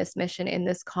 in this mission, in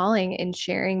this calling, and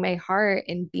sharing my heart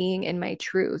and being in my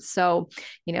truth. So,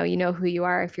 you know who you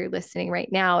are if you're listening right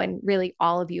now. And really,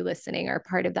 all of you listening are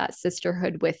part of that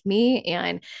sisterhood with me.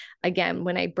 And again,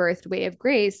 when I birthed Way of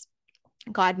Grace,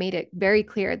 God made it very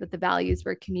clear that the values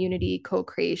were community,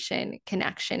 co-creation,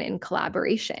 connection, and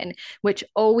collaboration, which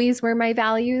always were my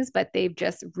values, but they've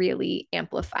just really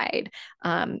amplified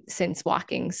since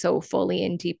walking so fully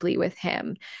and deeply with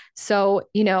Him. So,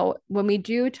 when we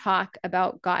do talk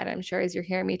about God, I'm sure as you're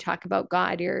hearing me talk about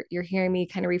God, you're hearing me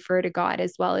kind of refer to God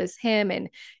as well as Him, and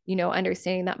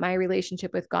understanding that my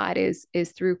relationship with God is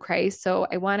through Christ. So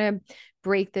I want to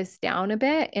break this down a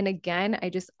bit. And again, I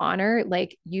just honor,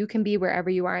 like, you can be wherever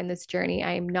you are in this journey.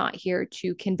 I am not here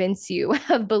to convince you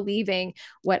of believing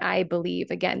what I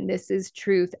believe. Again, this is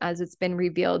truth as it's been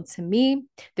revealed to me.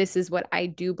 This is what I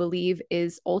do believe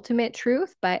is ultimate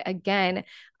truth. But again,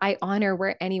 I honor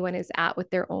where anyone is at with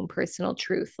their own personal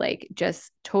truth, like,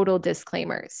 just total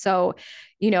disclaimer. So,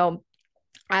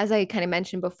 as I kind of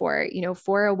mentioned before,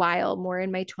 for a while, more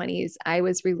in my 20s, I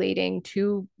was relating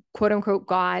to quote unquote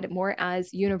God more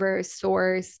as universe,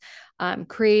 source,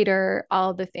 creator,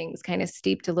 all the things, kind of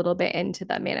steeped a little bit into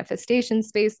the manifestation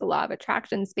space, the law of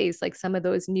attraction space, like some of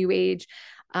those new age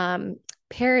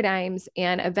paradigms.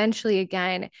 And eventually,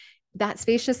 again, that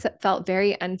space just felt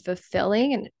very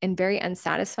unfulfilling and very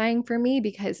unsatisfying for me,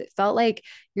 because it felt like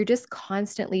you're just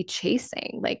constantly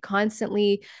chasing, like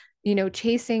constantly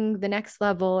chasing the next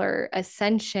level or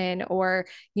ascension, or,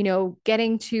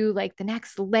 getting to like the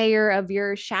next layer of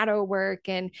your shadow work.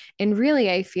 And really,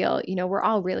 I feel, we're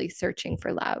all really searching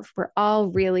for love. We're all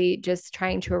really just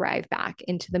trying to arrive back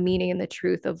into the meaning and the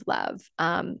truth of love,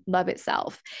 love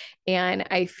itself. And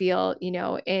I feel,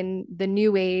 in the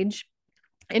new age,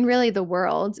 and really the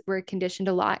world, we're conditioned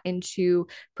a lot into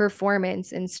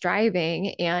performance and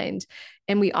striving, and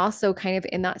we also kind of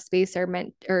in that space are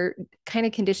meant, or kind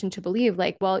of conditioned to believe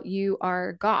like, well, you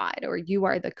are God or you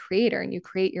are the creator and you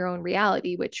create your own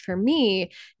reality, which for me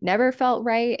never felt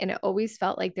right. And it always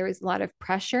felt like there was a lot of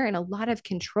pressure and a lot of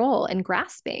control and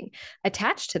grasping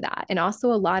attached to that, and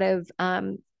also a lot of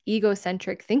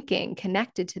egocentric thinking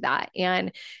connected to that,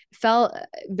 and felt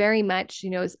very much,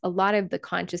 a lot of the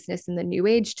consciousness in the new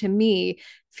age to me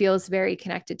feels very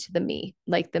connected to the me,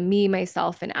 like the me,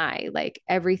 myself, and I, like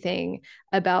everything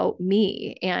about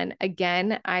me. And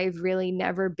again, I've really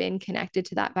never been connected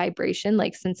to that vibration.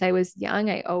 Like since I was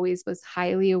young, I always was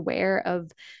highly aware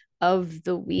of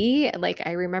the we. Like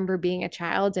I remember being a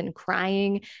child and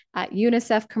crying at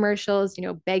UNICEF commercials,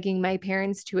 begging my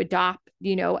parents to adopt,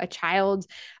 a child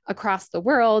across the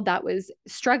world that was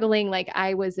struggling. Like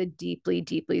I was a deeply,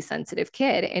 deeply sensitive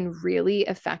kid and really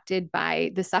affected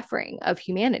by the suffering of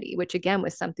humanity, which again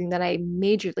was something that I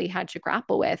majorly had to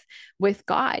grapple with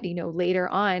God, later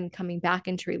on coming back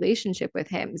into relationship with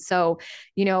Him. So,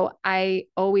 I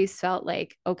always felt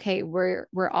like, okay, we're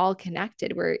all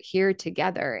connected. We're here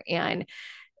together. And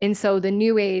so the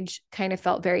new age kind of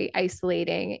felt very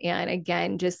isolating. And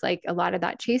again, just like a lot of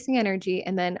that chasing energy.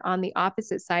 And then on the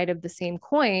opposite side of the same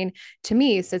coin, to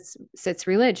me, sits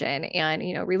religion. And,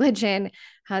 religion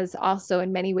has also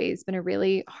in many ways been a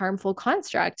really harmful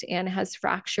construct and has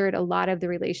fractured a lot of the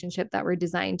relationship that we're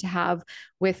designed to have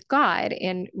with God.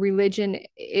 And religion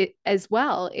as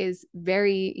well is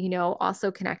very,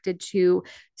 also connected to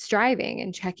striving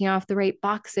and checking off the right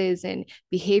boxes and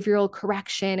behavioral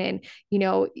correction. And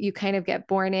you kind of get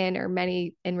born in, or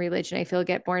many in religion, I feel,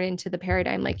 get born into the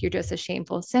paradigm like you're just a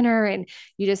shameful sinner, and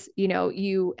you just,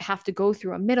 you have to go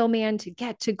through a middleman to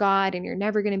get to God, and you're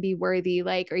never going to be worthy,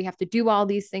 like, or you have to do all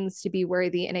these things to be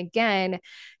worthy. And again,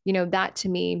 that to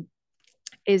me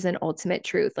is an ultimate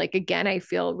truth. Like, again, I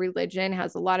feel religion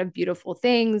has a lot of beautiful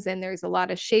things and there's a lot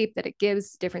of shape that it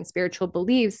gives different spiritual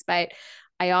beliefs. But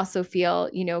I also feel,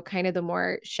 kind of the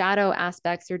more shadow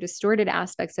aspects or distorted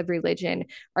aspects of religion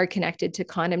are connected to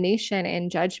condemnation and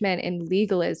judgment and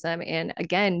legalism. And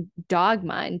again,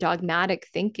 dogma and dogmatic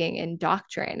thinking and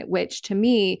doctrine, which to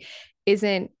me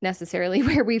isn't necessarily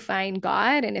where we find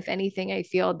God. And if anything, I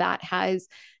feel that has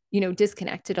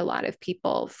disconnected a lot of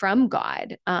people from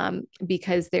God,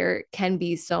 because there can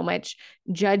be so much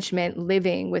judgment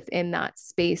living within that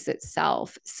space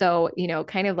itself. So,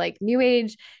 kind of like New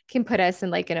Age can put us in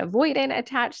like an avoidant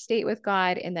attached state with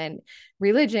God. And then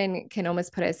religion can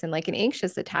almost put us in like an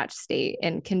anxious attached state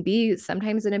and can be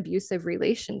sometimes an abusive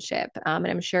relationship. And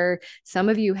I'm sure some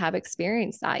of you have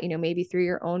experienced that, maybe through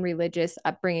your own religious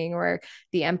upbringing or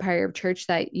the empire of church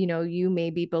that, you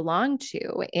maybe belong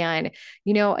to. And,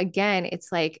 again,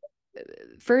 it's like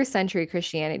first century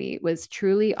Christianity was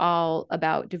truly all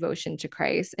about devotion to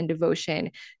Christ and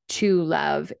devotion to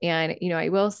love. And, I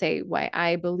will say why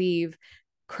I believe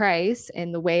Christ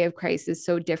and the way of Christ is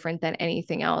so different than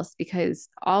anything else, because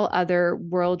all other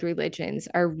world religions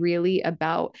are really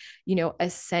about,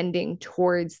 ascending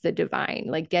towards the divine,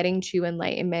 like getting to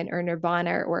enlightenment or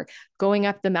nirvana, or going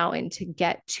up the mountain to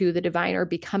get to the divine, or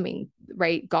becoming,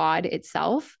 right, God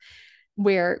itself.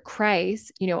 Where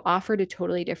Christ, offered a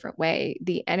totally different way.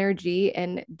 The energy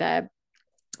and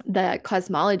the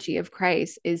cosmology of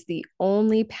Christ is the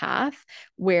only path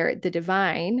where the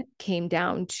divine came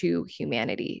down to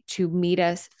humanity to meet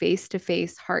us face to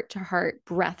face, heart to heart,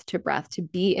 breath to breath, to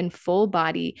be in full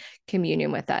body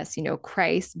communion with us.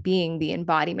 Christ being the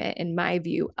embodiment, in my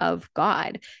view, of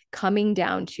God, coming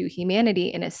down to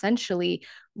humanity and essentially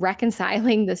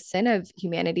reconciling the sin of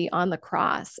humanity on the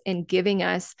cross and giving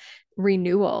us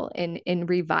renewal and in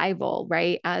revival,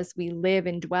 right? As we live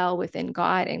and dwell within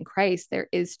God and Christ, there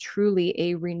is truly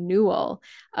a renewal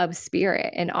of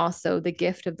spirit, and also the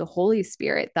gift of the Holy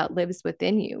Spirit that lives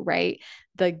within you, right?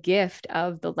 The gift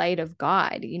of the light of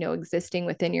God, existing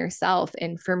within yourself.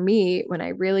 And for me, when I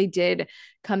really did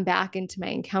come back into my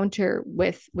encounter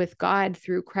with God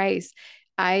through Christ,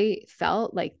 I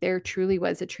felt like there truly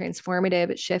was a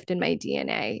transformative shift in my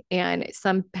DNA. And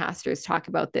some pastors talk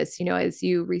about this, as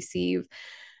you receive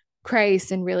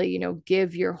Christ and really,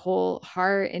 give your whole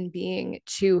heart and being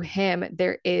to him,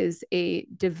 there is a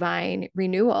divine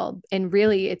renewal. And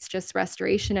really, it's just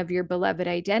restoration of your beloved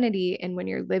identity. And when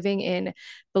you're living in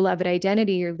beloved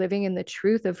identity, you're living in the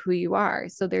truth of who you are.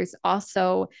 So there's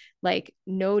also like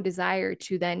no desire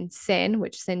to then sin,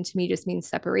 which sin to me just means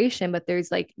separation, but there's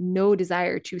like no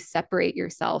desire to separate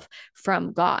yourself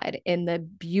from God in the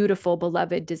beautiful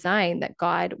beloved design that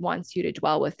God wants you to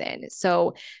dwell within.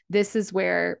 So this is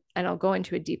where, and I'll go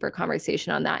into a deeper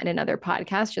conversation on that in another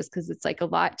podcast, just because it's like a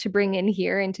lot to bring in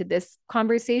here into this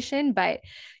conversation. But,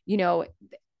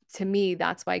 to me,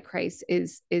 that's why Christ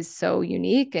is so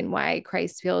unique, and why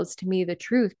Christ feels to me the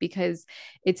truth, because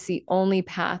it's the only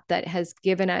path that has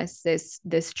given us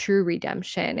this true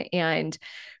redemption, and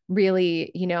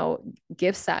really,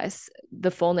 gifts us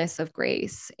the fullness of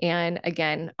grace. And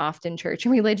again, often church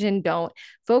and religion don't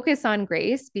focus on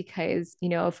grace, because,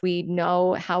 if we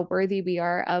know how worthy we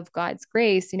are of God's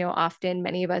grace, often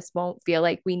many of us won't feel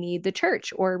like we need the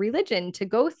church or religion to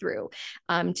go through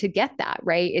to get that,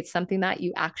 right? It's something that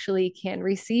you actually can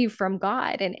receive from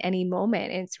God in any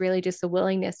moment. And it's really just a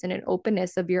willingness and an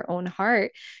openness of your own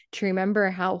heart to remember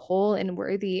how whole and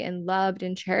worthy and loved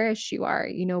and cherished you are,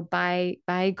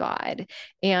 by God.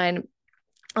 And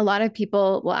a lot of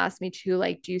people will ask me too,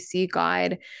 like, do you see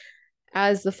God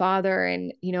as the father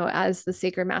and, as the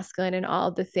sacred masculine and all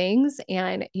of the things?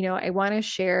 And, I want to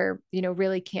share,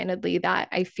 really candidly, that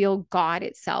I feel God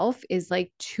itself is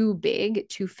like too big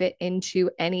to fit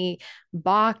into any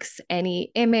box,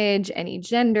 any image, any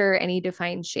gender, any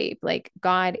defined shape. Like,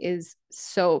 God is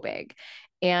so big.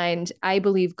 And I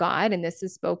believe God, and this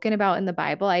is spoken about in the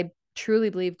Bible, I truly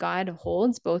believe God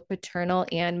holds both paternal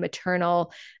and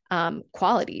maternal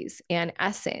qualities and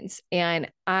essence.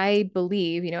 And I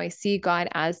believe, I see God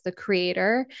as the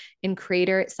creator and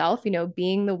creator itself,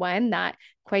 being the one that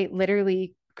quite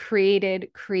literally created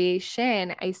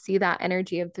creation. I see that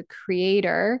energy of the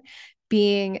creator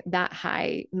being that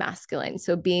high masculine.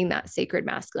 So being that sacred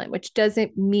masculine, which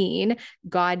doesn't mean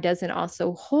God doesn't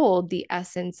also hold the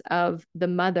essence of the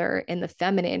mother and the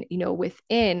feminine,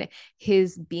 within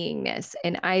his beingness.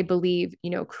 And I believe,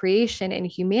 creation and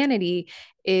humanity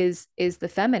is the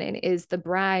feminine, is the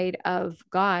bride of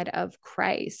God, of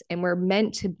Christ, and we're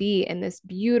meant to be in this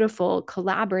beautiful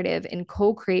collaborative and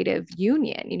co-creative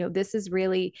union. This is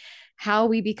really how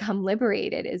we become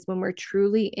liberated, is when we're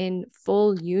truly in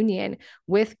full union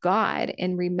with God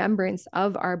in remembrance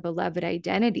of our beloved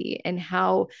identity and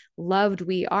how loved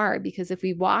we are. Because if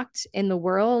we walked in the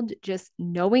world just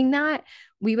knowing that,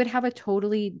 we would have a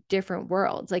totally different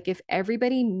world. Like, if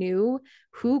everybody knew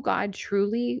who God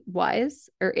truly was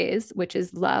or is, which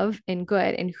is love and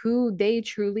good, and who they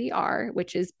truly are,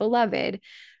 which is beloved,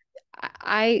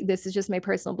 this is just my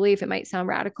personal belief. It might sound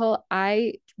radical.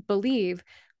 I believe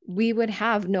we would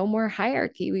have no more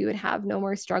hierarchy. We would have no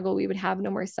more struggle. We would have no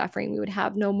more suffering. We would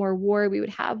have no more war. We would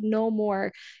have no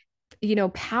more,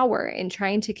 power in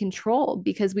trying to control,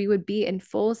 because we would be in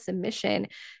full submission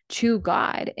to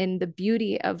God. And the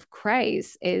beauty of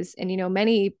Christ is, and,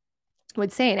 many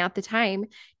would say, and at the time,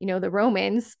 the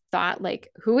Romans thought, like,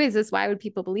 who is this? Why would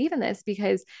people believe in this?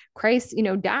 Because Christ,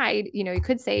 died, you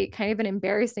could say kind of an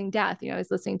embarrassing death. I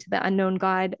was listening to The Unknown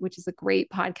God, which is a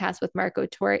great podcast with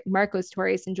Marcos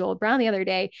Torres and Joel Brown the other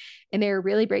day, and they were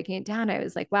really breaking it down. I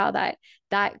was like, wow,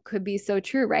 that could be so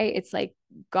true, right? It's like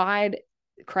God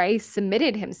Christ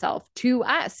submitted himself to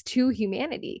us, to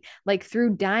humanity, like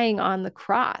through dying on the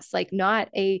cross, like not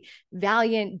a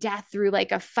valiant death through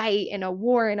like a fight and a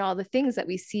war and all the things that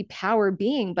we see power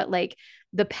being, but like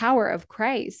the power of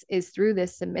Christ is through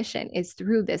this submission, is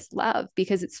through this love,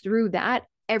 because it's through that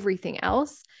everything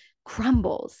else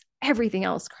crumbles. Everything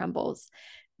else crumbles.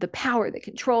 The power, the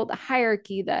control, the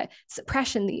hierarchy, the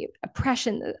suppression, the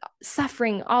oppression, the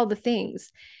suffering, all the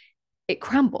things, it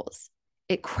crumbles.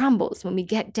 It crumbles when we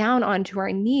get down onto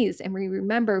our knees and we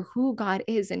remember who God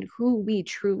is and who we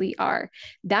truly are.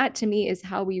 That to me is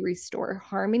how we restore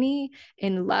harmony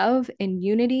and love and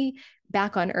unity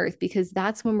back on earth, because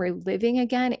that's when we're living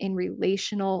again in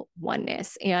relational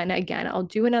oneness. And again, I'll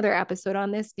do another episode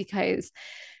on this because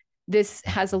this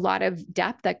has a lot of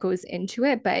depth that goes into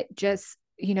it, but just,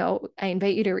 I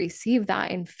invite you to receive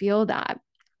that and feel that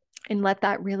and let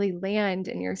that really land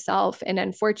in yourself. And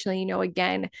unfortunately,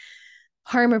 again,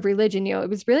 harm of religion, it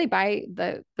was really by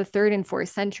the third and fourth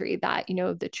century that,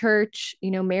 the church,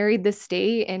 married the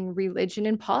state, and religion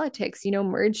and politics,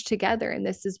 merged together. And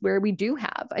this is where we do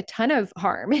have a ton of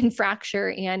harm and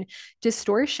fracture and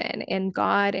distortion. And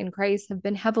God and Christ have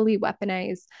been heavily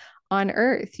weaponized on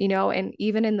earth, and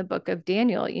even in the book of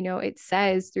Daniel, it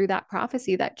says through that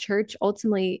prophecy that church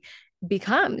ultimately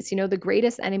becomes, the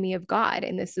greatest enemy of God.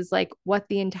 And this is like what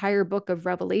the entire book of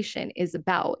Revelation is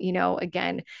about.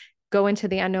 Again, go into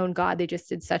the unknown God. They just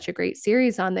did such a great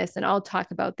series on this. And I'll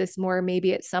talk about this more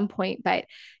maybe at some point, but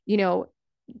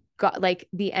God, like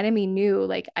the enemy knew,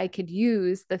 like I could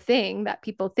use the thing that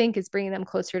people think is bringing them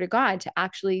closer to God to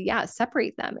actually,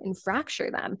 separate them and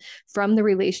fracture them from the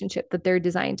relationship that they're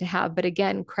designed to have. But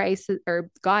again, Christ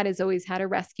or God has always had a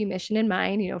rescue mission in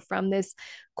mind, from this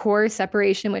core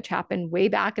separation, which happened way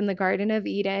back in the Garden of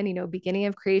Eden, beginning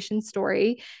of creation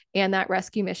story. And that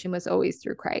rescue mission was always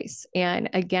through Christ. And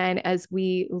again, as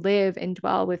we live and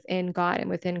dwell within God and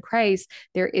within Christ,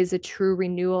 there is a true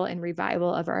renewal and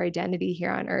revival of our identity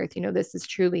here on earth. This is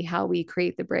truly how we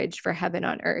create the bridge for heaven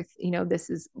on earth. This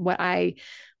is what I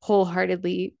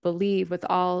wholeheartedly believe with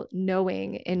all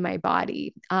knowing in my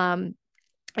body. And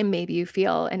maybe you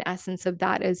feel an essence of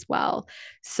that as well.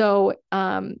 So,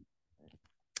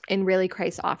 and really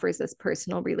Christ offers this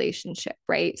personal relationship,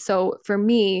 right? So for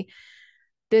me,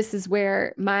 this is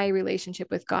where my relationship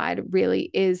with God really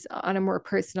is on a more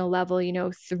personal level,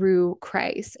 through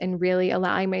Christ, and really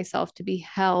allowing myself to be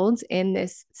held in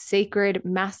this sacred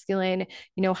masculine,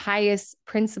 highest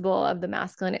principle of the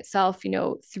masculine itself,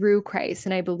 through Christ.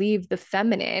 And I believe the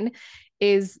feminine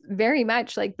is very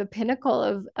much like the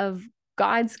pinnacle of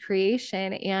God's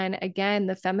creation. And again,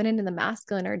 the feminine and the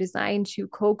masculine are designed to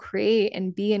co-create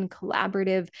and be in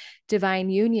collaborative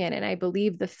divine union. And I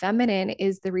believe the feminine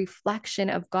is the reflection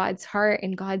of God's heart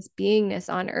and God's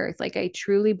beingness on earth. Like I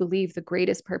truly believe the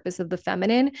greatest purpose of the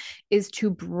feminine is to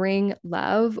bring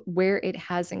love where it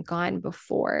hasn't gone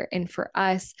before. And for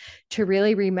us to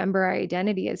really remember our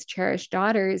identity as cherished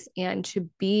daughters and to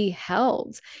be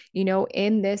held,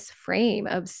 in this frame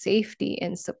of safety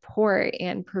and support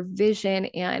and provision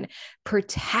and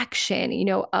protection,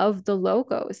 of the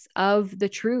logos, of the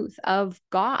truth, of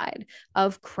God,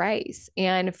 of Christ.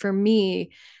 And for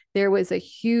me, there was a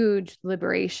huge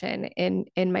liberation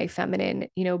in my feminine,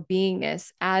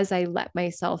 beingness as I let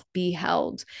myself be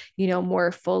held,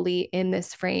 more fully in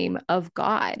this frame of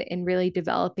God, and really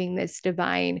developing this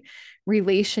divine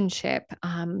relationship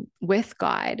with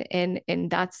God. And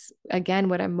that's again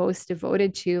what I'm most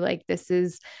devoted to. Like this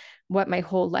is what my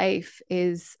whole life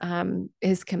is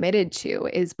committed to,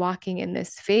 is walking in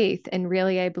this faith. And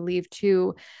really, I believe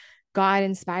too, God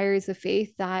inspires a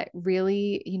faith that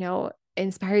really,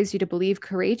 inspires you to believe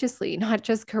courageously, not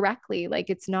just correctly. Like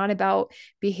it's not about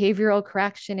behavioral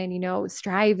correction and,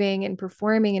 striving and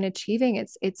performing and achieving.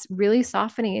 It's really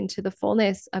softening into the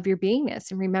fullness of your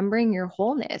beingness and remembering your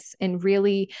wholeness, and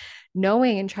really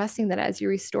knowing and trusting that as you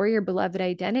restore your beloved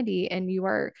identity and you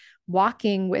are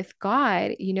walking with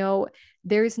God,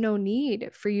 there's no need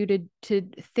for you to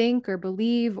think or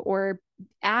believe or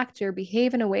act or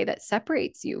behave in a way that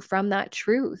separates you from that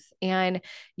truth. And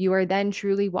you are then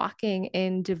truly walking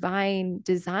in divine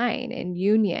design and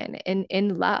union and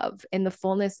in love, in the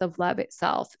fullness of love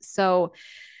itself. So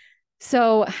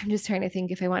I'm just trying to think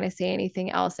if I want to say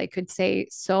anything else. I could say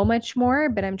so much more,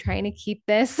 but I'm trying to keep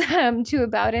this to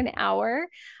about an hour,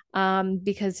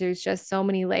 because there's just so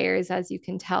many layers, as you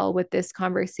can tell, with this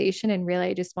conversation. And really,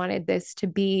 I just wanted this to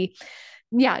be,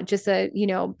 just a,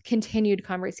 continued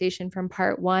conversation from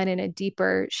part one, and a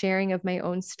deeper sharing of my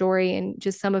own story and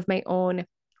just some of my own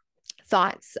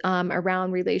thoughts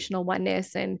around relational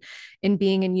oneness and in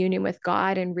being in union with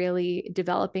God and really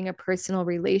developing a personal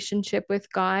relationship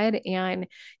with God. And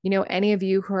any of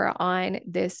you who are on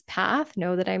this path,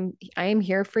 know that I am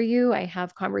here for you. I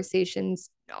have conversations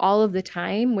all of the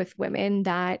time with women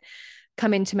that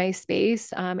come into my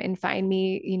space and find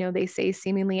me, they say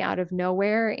seemingly out of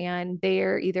nowhere, and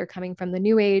they're either coming from the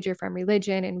new age or from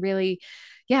religion, and really,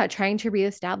 yeah, trying to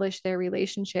reestablish their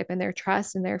relationship and their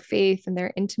trust and their faith and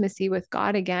their intimacy with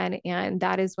God again. And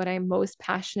that is what I'm most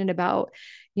passionate about,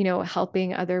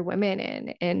 helping other women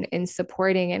and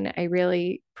supporting. And I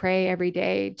really pray every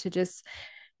day to just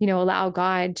allow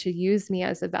God to use me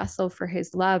as a vessel for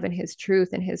his love and his truth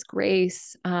and his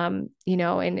grace, and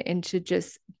to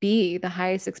just be the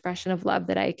highest expression of love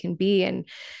that I can be, and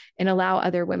allow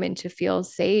other women to feel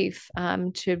safe,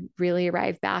 to really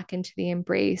arrive back into the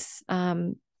embrace,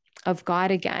 of God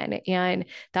again. And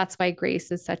that's why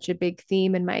grace is such a big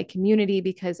theme in my community,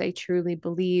 because I truly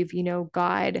believe,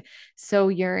 God so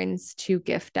yearns to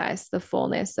gift us the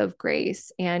fullness of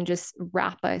grace and just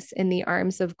wrap us in the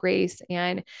arms of grace,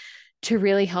 and to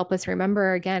really help us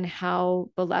remember again how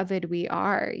beloved we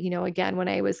are. Again, when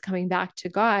I was coming back to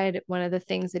God, one of the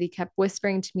things that he kept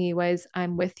whispering to me was,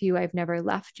 I'm with you, I've never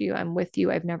left you. I'm with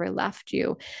you, I've never left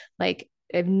you. Like,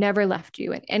 I've never left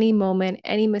you at any moment,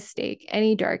 any mistake,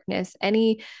 any darkness,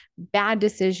 any bad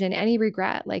decision, any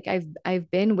regret. Like, I've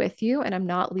been with you, and I'm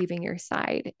not leaving your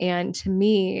side. And to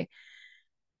me,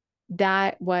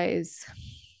 that was,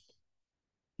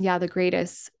 yeah, the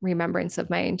greatest remembrance of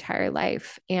my entire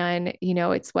life. And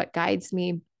it's what guides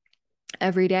me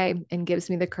every day and gives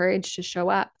me the courage to show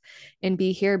up and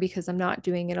be here, because I'm not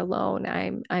doing it alone.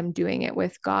 I'm doing it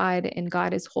with God, and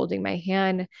God is holding my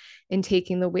hand and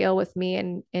taking the wheel with me,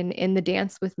 and in the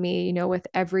dance with me, with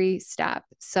every step.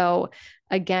 So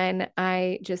again,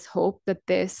 I just hope that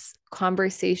this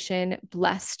conversation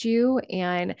blessed you.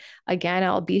 And again,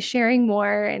 I'll be sharing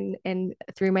more, and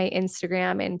through my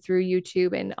Instagram and through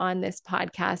YouTube and on this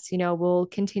podcast, we'll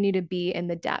continue to be in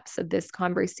the depths of this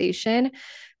conversation.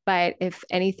 But if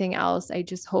anything else, I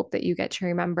just hope that you get to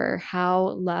remember how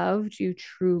loved you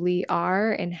truly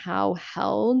are and how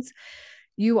held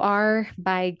you are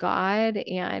by God.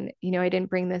 And, I didn't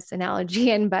bring this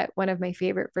analogy in, but one of my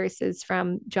favorite verses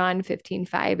from John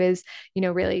 15:5 is,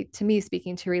 really to me,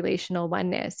 speaking to relational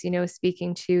oneness,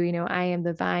 speaking to, I am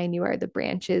the vine, you are the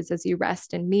branches. As you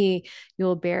rest in me, you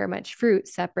will bear much fruit.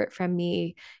 Separate from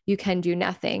me, you can do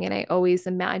nothing. And I always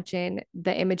imagine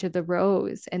the image of the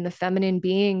rose, and the feminine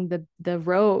being the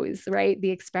rose, right?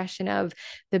 The expression of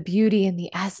the beauty and the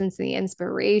essence and the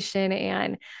inspiration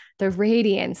and the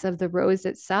radiance of the rose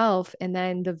itself. And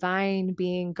then the vine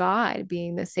being God,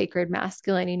 being the sacred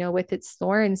masculine, with its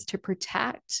thorns to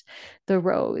protect the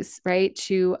rose, right?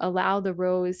 To allow the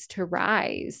rose to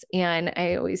rise. And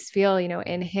I always feel,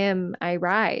 in him I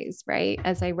rise, right?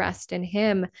 As I rest in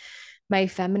him, my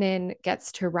feminine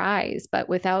gets to rise. But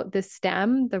without the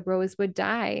stem, the rose would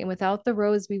die. And without the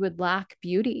rose, we would lack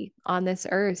beauty on this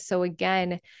earth. So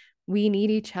again, we need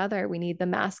each other. We need the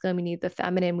masculine, we need the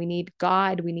feminine, we need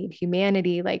God, we need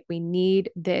humanity. Like, we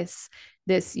need this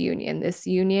union. This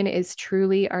union is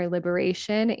truly our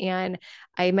liberation. And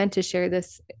I meant to share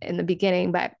this in the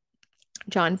beginning, but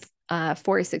John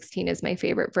 4:16 is my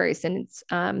favorite verse. And it's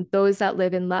those that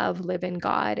live in love live in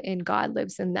God, and God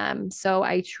lives in them. So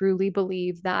I truly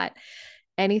believe that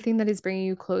anything that is bringing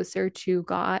you closer to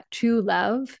God, to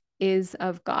love, is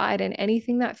of God. And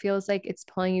anything that feels like it's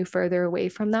pulling you further away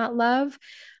from that love,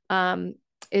 um,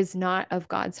 is not of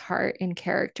God's heart and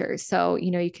character. So,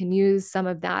 you can use some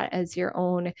of that as your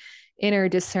own inner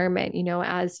discernment,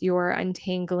 as you're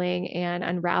untangling and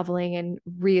unraveling and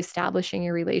reestablishing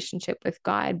your relationship with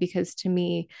God. Because to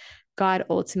me, God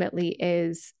ultimately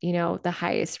is, the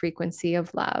highest frequency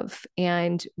of love.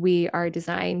 And we are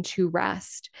designed to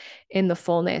rest in the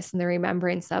fullness and the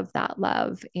remembrance of that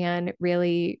love, and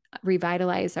really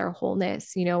revitalize our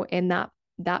wholeness, in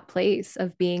that place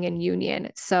of being in union.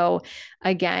 So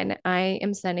again, I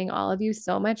am sending all of you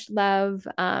so much love.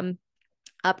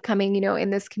 Upcoming, in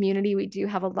this community, we do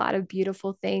have a lot of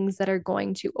beautiful things that are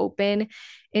going to open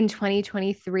in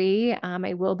 2023.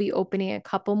 I will be opening a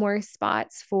couple more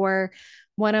spots for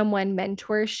one-on-one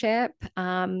mentorship,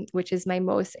 which is my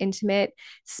most intimate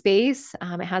space.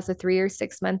 It has a 3 or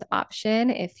 6 month option.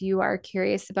 If you are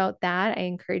curious about that, I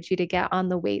encourage you to get on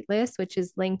the wait list, which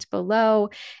is linked below.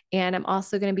 And I'm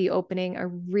also going to be opening a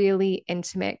really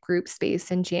intimate group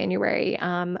space in January,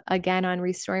 again, on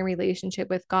restoring relationship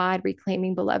with God,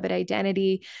 reclaiming beloved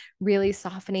identity, really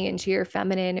softening into your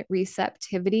feminine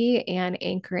receptivity, and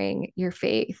anchoring your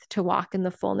faith to walk in the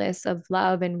fullness of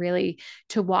love, and really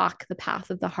to walk the path Path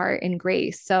of the Heart and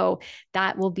Grace. So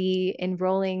that will be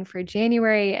enrolling for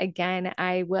January. Again,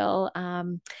 I will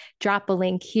drop a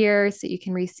link here so you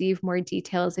can receive more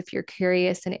details if you're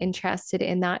curious and interested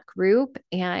in that group.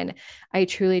 And I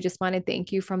truly just want to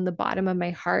thank you from the bottom of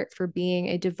my heart for being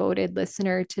a devoted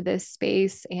listener to this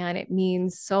space. And it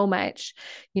means so much,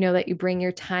 that you bring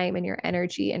your time and your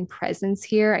energy and presence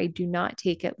here. I do not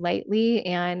take it lightly.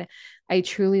 And I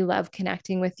truly love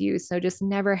connecting with you. So just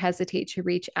never hesitate to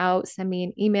reach out, send me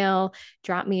an email,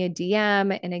 drop me a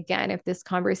DM. And again, if this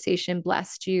conversation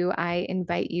blessed you, I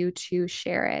invite you to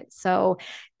share it. So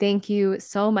thank you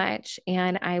so much.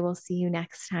 And I will see you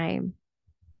next time.